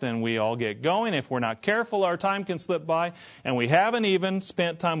fast and we all get going. If we're not careful, our time can slip by and we haven't even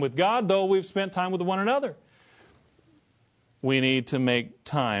spent time with God, though we've spent time with one another. We need to make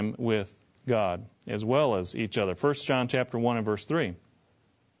time with God as well as each other. 1 John chapter 1 and verse 3.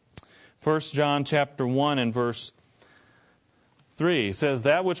 1 John chapter 1 and verse 3 says,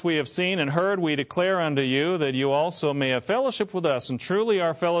 That which we have seen and heard we declare unto you, that you also may have fellowship with us. And truly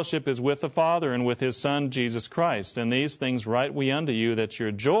our fellowship is with the Father and with His Son Jesus Christ. And these things write we unto you, that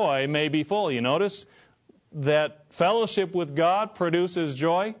your joy may be full. You notice that fellowship with God produces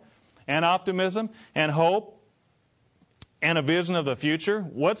joy and optimism and hope and a vision of the future.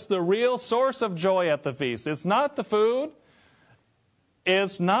 What's the real source of joy at the feast? It's not the food.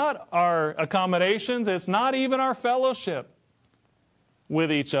 It's not our accommodations. It's not even our fellowship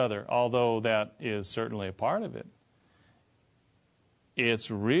with each other, although that is certainly a part of it.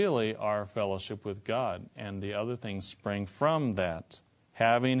 It's really our fellowship with God, and the other things spring from that.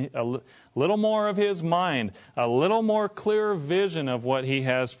 Having a little more of His mind, a little more clear vision of what He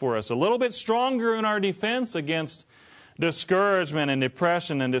has for us, a little bit stronger in our defense against discouragement and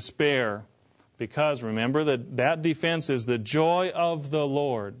depression and despair. Because remember that defense is the joy of the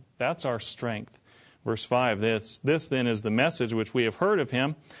Lord. That's our strength. Verse 5, this then is the message which we have heard of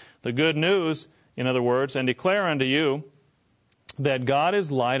Him, the good news, in other words, and declare unto you that God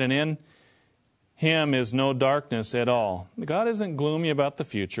is light, and in Him is no darkness at all. God isn't gloomy about the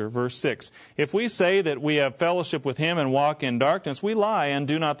future. Verse 6, if we say that we have fellowship with Him and walk in darkness, we lie and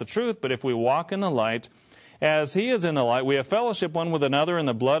do not the truth. But if we walk in the light, as He is in the light, we have fellowship one with another, and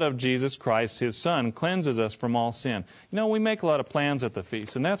the blood of Jesus Christ, His Son, cleanses us from all sin. You know, we make a lot of plans at the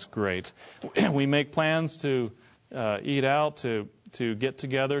feast, and that's great. We make plans to eat out, to get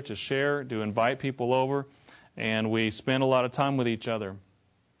together, to share, to invite people over, and we spend a lot of time with each other.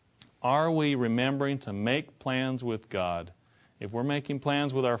 Are we remembering to make plans with God? If we're making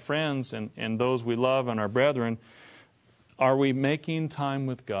plans with our friends and those we love and our brethren, are we making time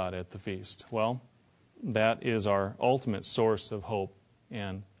with God at the feast? Well, that is our ultimate source of hope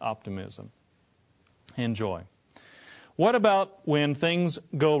and optimism and joy. What about when things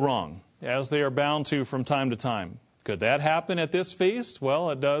go wrong, as they are bound to from time to time? Could that happen at this feast?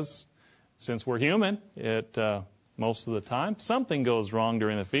 Well, it does, since we're human. Most of the time, something goes wrong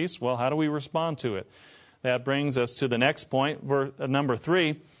during the feast. Well, how do we respond to it? That brings us to the next point, number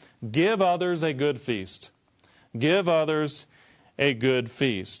 3. Give others a good feast. Give others a good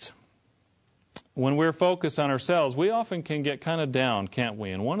feast. When we're focused on ourselves, we often can get kind of down, can't we?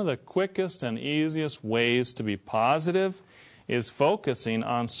 And one of the quickest and easiest ways to be positive is focusing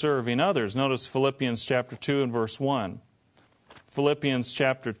on serving others. Notice Philippians chapter 2 and verse 1. Philippians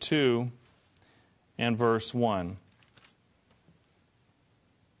chapter 2 and verse 1.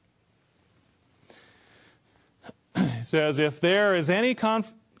 It says, if there is any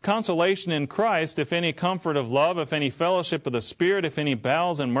consolation in Christ, if any comfort of love, if any fellowship of the Spirit, if any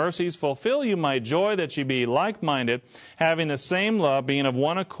bowels and mercies, fulfill you my joy, that ye be like-minded, having the same love, being of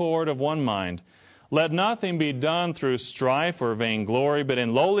one accord, of one mind. Let nothing be done through strife or vainglory, but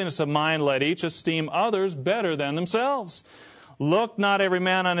in lowliness of mind let each esteem others better than themselves. Look not every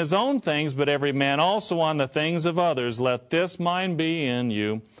man on his own things, but every man also on the things of others. Let this mind be in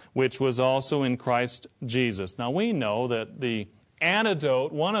you, which was also in Christ Jesus. Now we know that the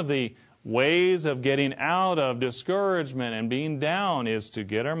antidote, one of the ways of getting out of discouragement and being down, is to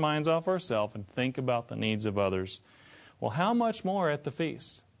get our minds off ourselves and think about the needs of others. Well, how much more at the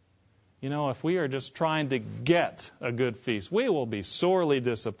feast? You know, if we are just trying to get a good feast, we will be sorely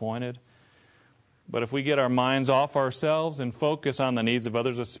disappointed. But if we get our minds off ourselves and focus on the needs of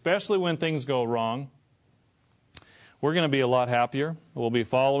others, especially when things go wrong, we're going to be a lot happier. We'll be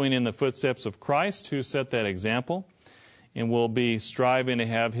following in the footsteps of Christ, who set that example, and we'll be striving to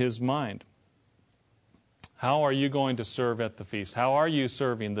have His mind. How are you going to serve at the feast? How are you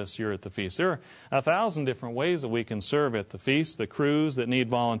serving this year at the feast? There are 1,000 different ways that we can serve at the feast. The crews that need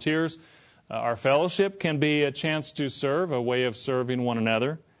volunteers. Our fellowship can be a chance to serve, a way of serving one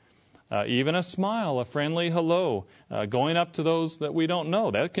another. Even a smile, a friendly hello, going up to those that we don't know,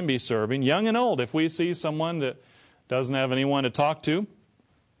 that can be serving. Young and old, if we see someone that doesn't have anyone to talk to,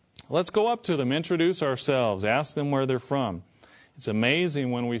 let's go up to them, introduce ourselves, ask them where they're from. It's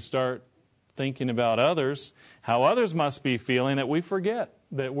amazing when we start thinking about others, how others must be feeling, that we forget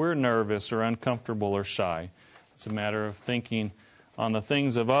that we're nervous or uncomfortable or shy. It's a matter of thinking on the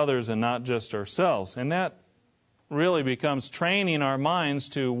things of others and not just ourselves. And that really becomes training our minds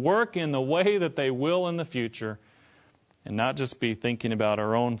to work in the way that they will in the future and not just be thinking about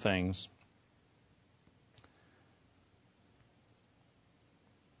our own things.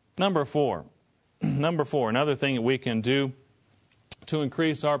 Number four, another thing that we can do to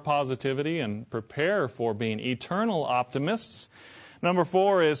increase our positivity and prepare for being eternal optimists. Number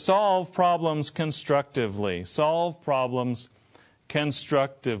 4 is solve problems constructively. Solve problems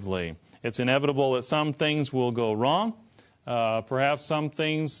constructively. It's inevitable that some things will go wrong. Perhaps some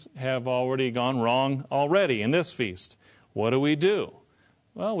things have already gone wrong already in this feast. What do?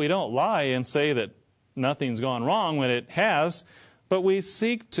 Well, we don't lie and say that nothing's gone wrong when it has, but we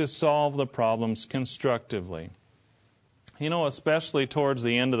seek to solve the problems constructively. You know, especially towards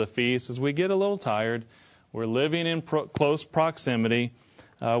the end of the feast, as we get a little tired, we're living in close proximity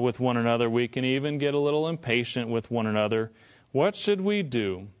with one another. We can even get a little impatient with one another. What should we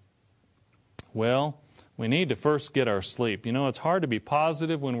do? Well, we need to first get our sleep. You know, it's hard to be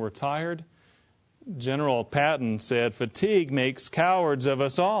positive when we're tired. General Patton said, fatigue makes cowards of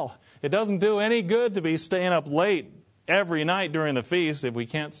us all. It doesn't do any good to be staying up late every night during the feast if we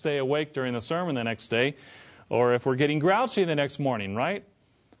can't stay awake during the sermon the next day, or if we're getting grouchy the next morning, right?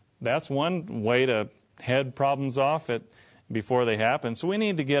 That's one way to head problems off before they happen. So we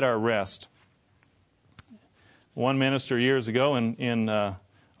need to get our rest. One minister years ago in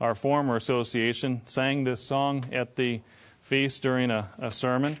our former association sang this song at the feast during a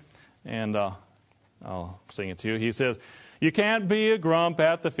sermon, and I'll sing it to you. He says, You can't be a grump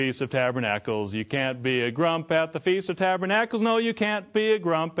at the Feast of Tabernacles. You can't be a grump at the Feast of Tabernacles. No, you can't be a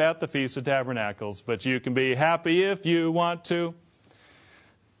grump at the Feast of Tabernacles. But you can be happy if you want to.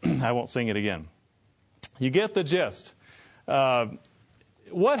 I won't sing it again. You get the gist.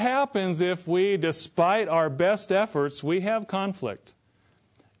 What happens if we, despite our best efforts, we have conflict?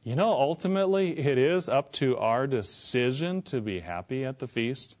 You know, ultimately, it is up to our decision to be happy at the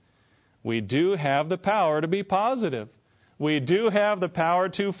feast. We do have the power to be positive. We do have the power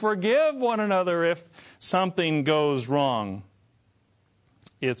to forgive one another if something goes wrong.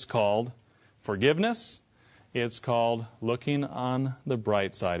 It's called forgiveness. It's called looking on the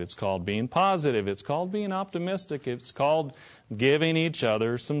bright side. It's called being positive. It's called being optimistic. It's called giving each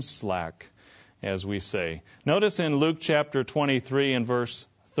other some slack, as we say. Notice in Luke chapter 23 and verse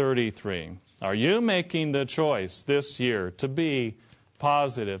 33. Are you making the choice this year to be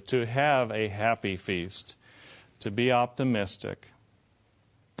positive, to have a happy feast, to be optimistic?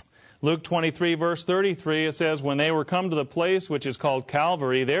 Luke 23, verse 33, it says, when they were come to the place which is called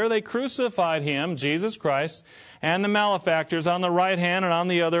Calvary, there they crucified him, Jesus Christ, and the malefactors on the right hand and on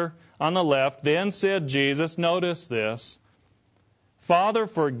the other on the left. Then said Jesus, notice this, Father,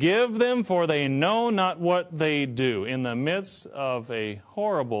 forgive them, for they know not what they do. In the midst of a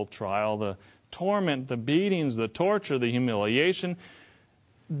horrible trial, the torment, the beatings, the torture, the humiliation,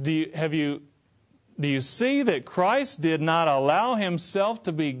 do you see that Christ did not allow himself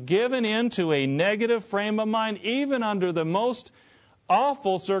to be given into a negative frame of mind, even under the most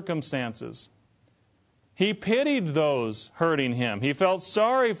awful circumstances? He pitied those hurting him. He felt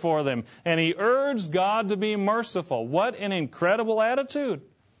sorry for them, and he urged God to be merciful. What an incredible attitude.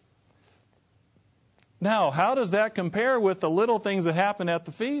 Now, how does that compare with the little things that happen at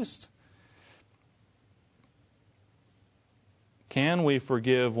the feast? Can we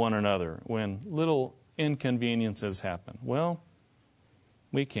forgive one another when little inconveniences happen? Well,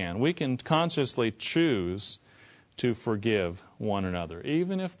 we can. We can consciously choose to forgive one another,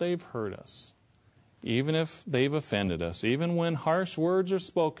 even if they've hurt us, even if they've offended us, even when harsh words are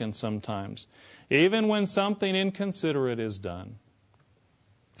spoken sometimes, even when something inconsiderate is done.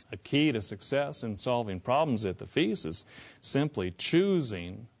 A key to success in solving problems at the feast is simply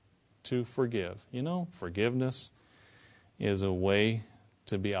choosing to forgive. You know, forgiveness is a way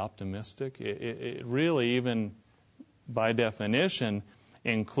to be optimistic. It really, even by definition,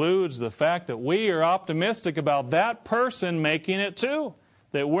 includes the fact that we are optimistic about that person making it too.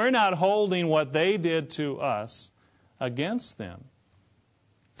 That we're not holding what they did to us against them.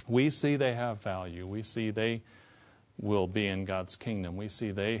 We see they have value. We see they will be in God's kingdom. We see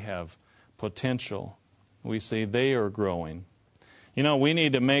they have potential. We see they are growing. You know, we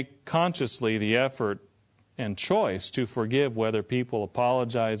need to make consciously the effort and choice to forgive whether people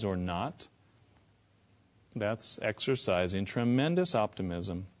apologize or not. That's exercising tremendous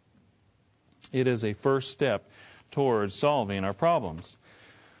optimism. It is a first step towards solving our problems.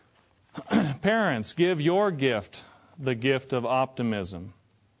 Parents, give your gift the gift of optimism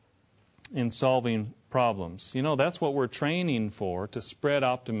in solving problems. You know, that's what we're training for, to spread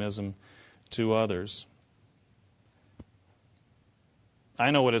optimism to others. I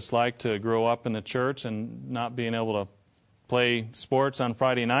know what it's like to grow up in the church and not being able to play sports on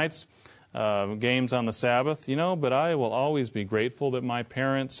Friday nights, games on the Sabbath, you know, but I will always be grateful that my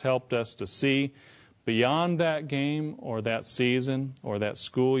parents helped us to see beyond that game or that season or that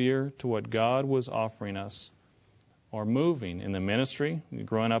school year to what God was offering us or moving in the ministry.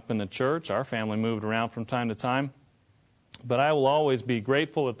 Growing up in the church, our family moved around from time to time. But I will always be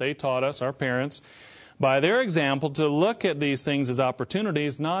grateful that they taught us, our parents, by their example, to look at these things as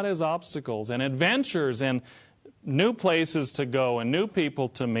opportunities, not as obstacles and adventures and new places to go and new people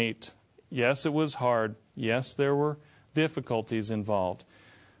to meet. Yes, it was hard. Yes, there were difficulties involved.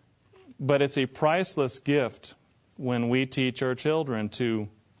 But it's a priceless gift when we teach our children to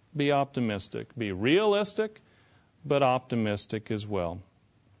be optimistic, be realistic, but optimistic as well.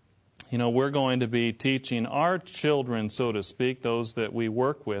 You know, we're going to be teaching our children, so to speak, those that we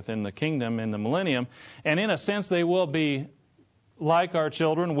work with in the kingdom, in the millennium, and in a sense they will be like our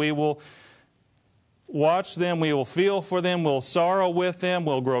children. We will watch them, we will feel for them, we'll sorrow with them,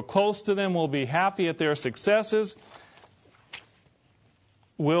 we'll grow close to them, we'll be happy at their successes.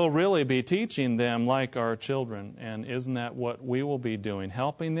 We'll really be teaching them like our children. And isn't that what we will be doing?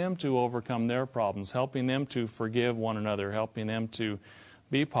 Helping them to overcome their problems, helping them to forgive one another, helping them to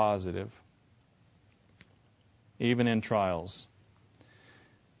be positive, even in trials.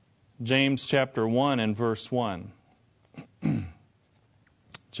 James chapter 1 and verse 1.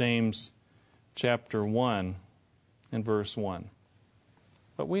 James chapter 1 and verse 1.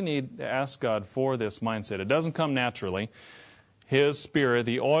 But we need to ask God for this mindset. It doesn't come naturally. His Spirit,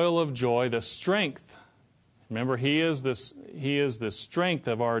 the oil of joy, the strength. Remember, He is the strength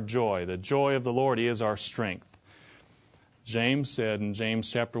of our joy. The joy of the Lord, He is our strength. James said in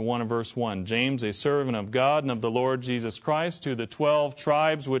James chapter 1 and verse 1, James, a servant of God and of the Lord Jesus Christ, to the 12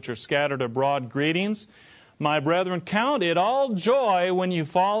 tribes which are scattered abroad, greetings. My brethren, count it all joy when you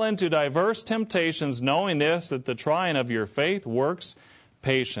fall into diverse temptations, knowing this, that the trying of your faith works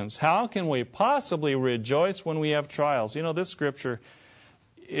patience. How can we possibly rejoice when we have trials? You know, this scripture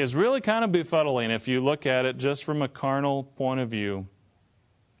is really kind of befuddling if you look at it just from a carnal point of view.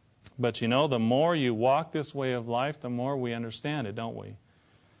 But you know, the more you walk this way of life, the more we understand it, don't we?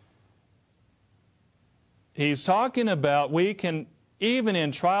 He's talking about we can, even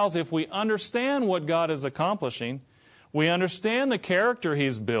in trials, if we understand what God is accomplishing, we understand the character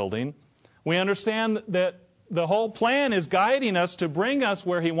He's building, we understand that the whole plan is guiding us to bring us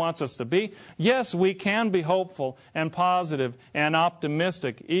where He wants us to be. Yes, we can be hopeful and positive and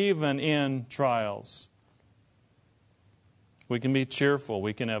optimistic even in trials. We can be cheerful.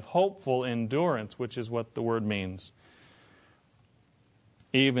 We can have hopeful endurance, which is what the word means,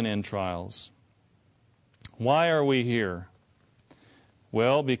 even in trials. Why are we here?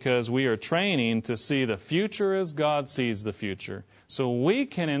 Well, because we are training to see the future as God sees the future. So we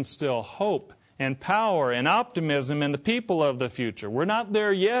can instill hope and power and optimism in the people of the future. We're not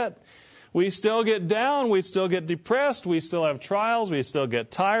there yet. We still get down. We still get depressed. We still have trials. We still get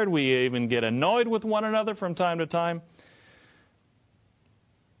tired. We even get annoyed with one another from time to time.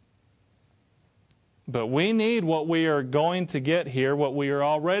 But we need what we are going to get here, what we are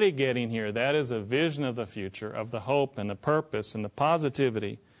already getting here. That is a vision of the future, of the hope and the purpose and the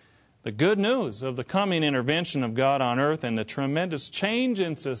positivity, the good news of the coming intervention of God on earth and the tremendous change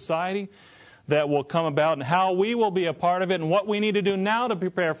in society that will come about and how we will be a part of it and what we need to do now to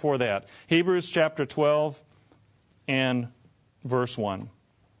prepare for that. Hebrews chapter 12 and verse 1.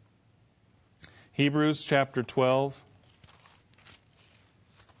 Hebrews chapter 12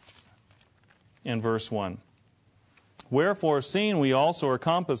 and verse 1. Wherefore, seeing we also are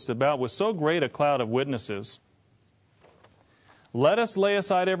compassed about with so great a cloud of witnesses, let us lay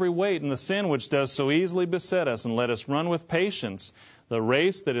aside every weight and the sin which does so easily beset us, and let us run with patience the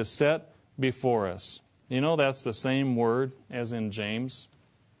race that is set before us. You know, that's the same word as in James.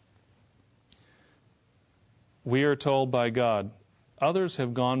 We are told by God, others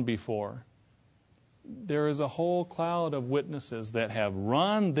have gone before. There is a whole cloud of witnesses that have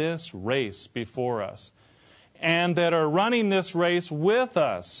run this race before us and that are running this race with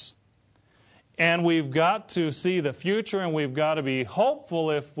us. And we've got to see the future, and we've got to be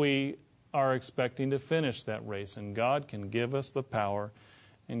hopeful if we are expecting to finish that race. And God can give us the power,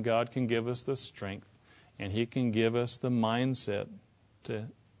 and God can give us the strength, and He can give us the mindset to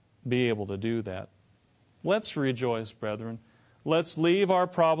be able to do that. Let's rejoice, brethren. Let's leave our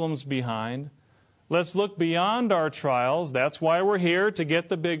problems behind. Let's look beyond our trials. That's why we're here, to get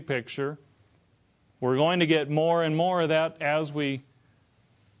the big picture. We're going to get more and more of that as we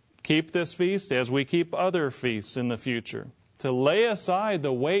keep this feast, as we keep other feasts in the future. To lay aside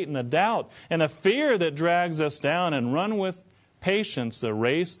the weight and the doubt and the fear that drags us down and run with patience the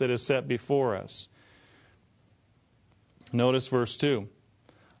race that is set before us. Notice verse 2.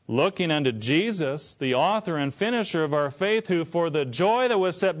 Looking unto Jesus, the author and finisher of our faith, who for the joy that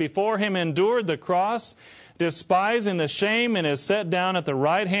was set before Him endured the cross, despising the shame, and is set down at the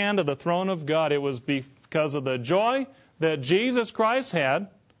right hand of the throne of God. It was because of the joy that Jesus Christ had,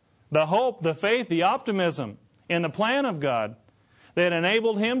 the hope, the faith, the optimism in the plan of God that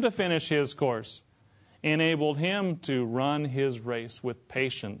enabled Him to finish His course, enabled Him to run His race with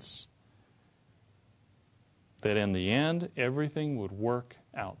patience, that in the end everything would work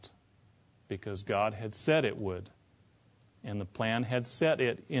out because God had said it would, and the plan had set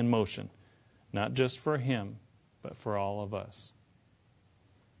it in motion, not just for Him, but for all of us.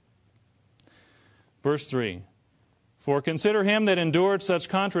 Verse 3. For consider him that endured such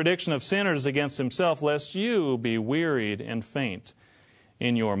contradiction of sinners against himself, lest you be wearied and faint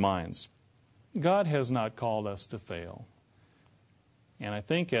in your minds. God has not called us to fail. And I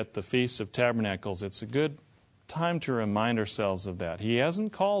think at the Feast of Tabernacles, it's a good time to remind ourselves of that. He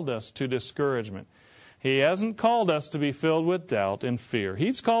hasn't called us to discouragement. He hasn't called us to be filled with doubt and fear.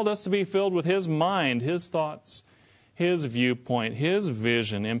 He's called us to be filled with His mind, His thoughts, His viewpoint, His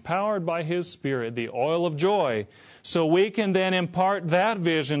vision, empowered by His Spirit, the oil of joy, so we can then impart that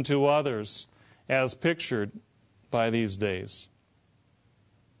vision to others as pictured by these days.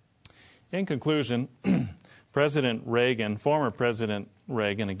 In conclusion, President Reagan, former President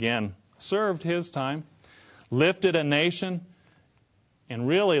Reagan, again, served his time, lifted a nation, and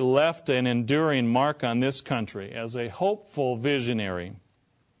really left an enduring mark on this country as a hopeful visionary.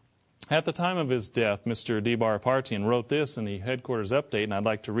 At the time of his death, Mr. D. Parthian wrote this in the headquarters update, and I'd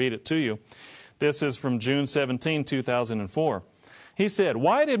like to read it to you. This is from June 17, 2004. He said,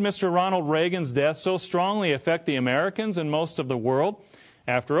 "Why did Mr. Ronald Reagan's death so strongly affect the Americans and most of the world?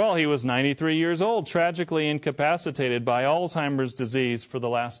 After all, he was 93 years old, tragically incapacitated by Alzheimer's disease for the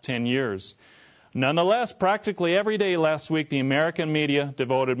last 10 years. Nonetheless, practically every day last week, the American media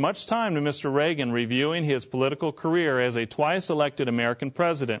devoted much time to Mr. Reagan reviewing his political career as a twice-elected American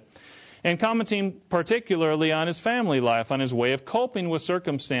president and commenting particularly on his family life, on his way of coping with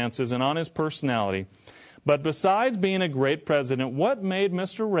circumstances, and on his personality. But besides being a great president, what made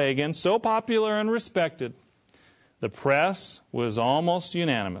Mr. Reagan so popular and respected? The press was almost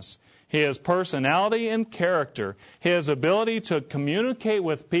unanimous. His personality and character, his ability to communicate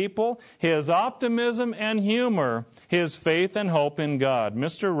with people, his optimism and humor, his faith and hope in God.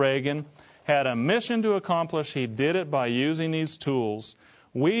 Mr. Reagan had a mission to accomplish. He did it by using these tools.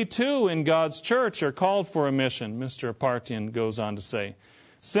 We too in God's church are called for a mission," Mr. Parthian goes on to say.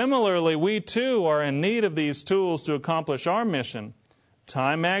 "Similarly, we too are in need of these tools to accomplish our mission."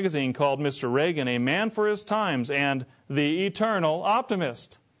 Time magazine called Mr. Reagan a man for his times and the Eternal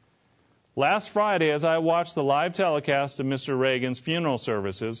Optimist. Last Friday, as I watched the live telecast of Mr. Reagan's funeral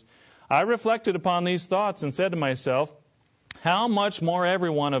services, I reflected upon these thoughts and said to myself, how much more every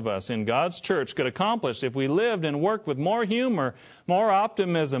one of us in God's church could accomplish if we lived and worked with more humor, more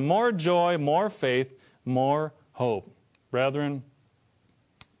optimism, more joy, more faith, more hope. Brethren,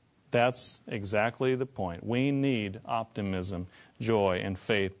 that's exactly the point. We need optimism, joy, and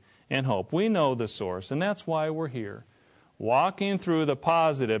faith and hope. We know the source, and that's why we're here. Walking through the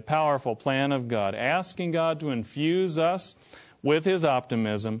positive, powerful plan of God, asking God to infuse us with His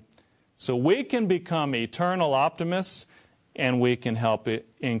optimism so we can become eternal optimists and we can help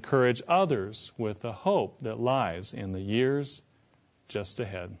encourage others with the hope that lies in the years just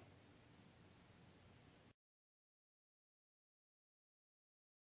ahead.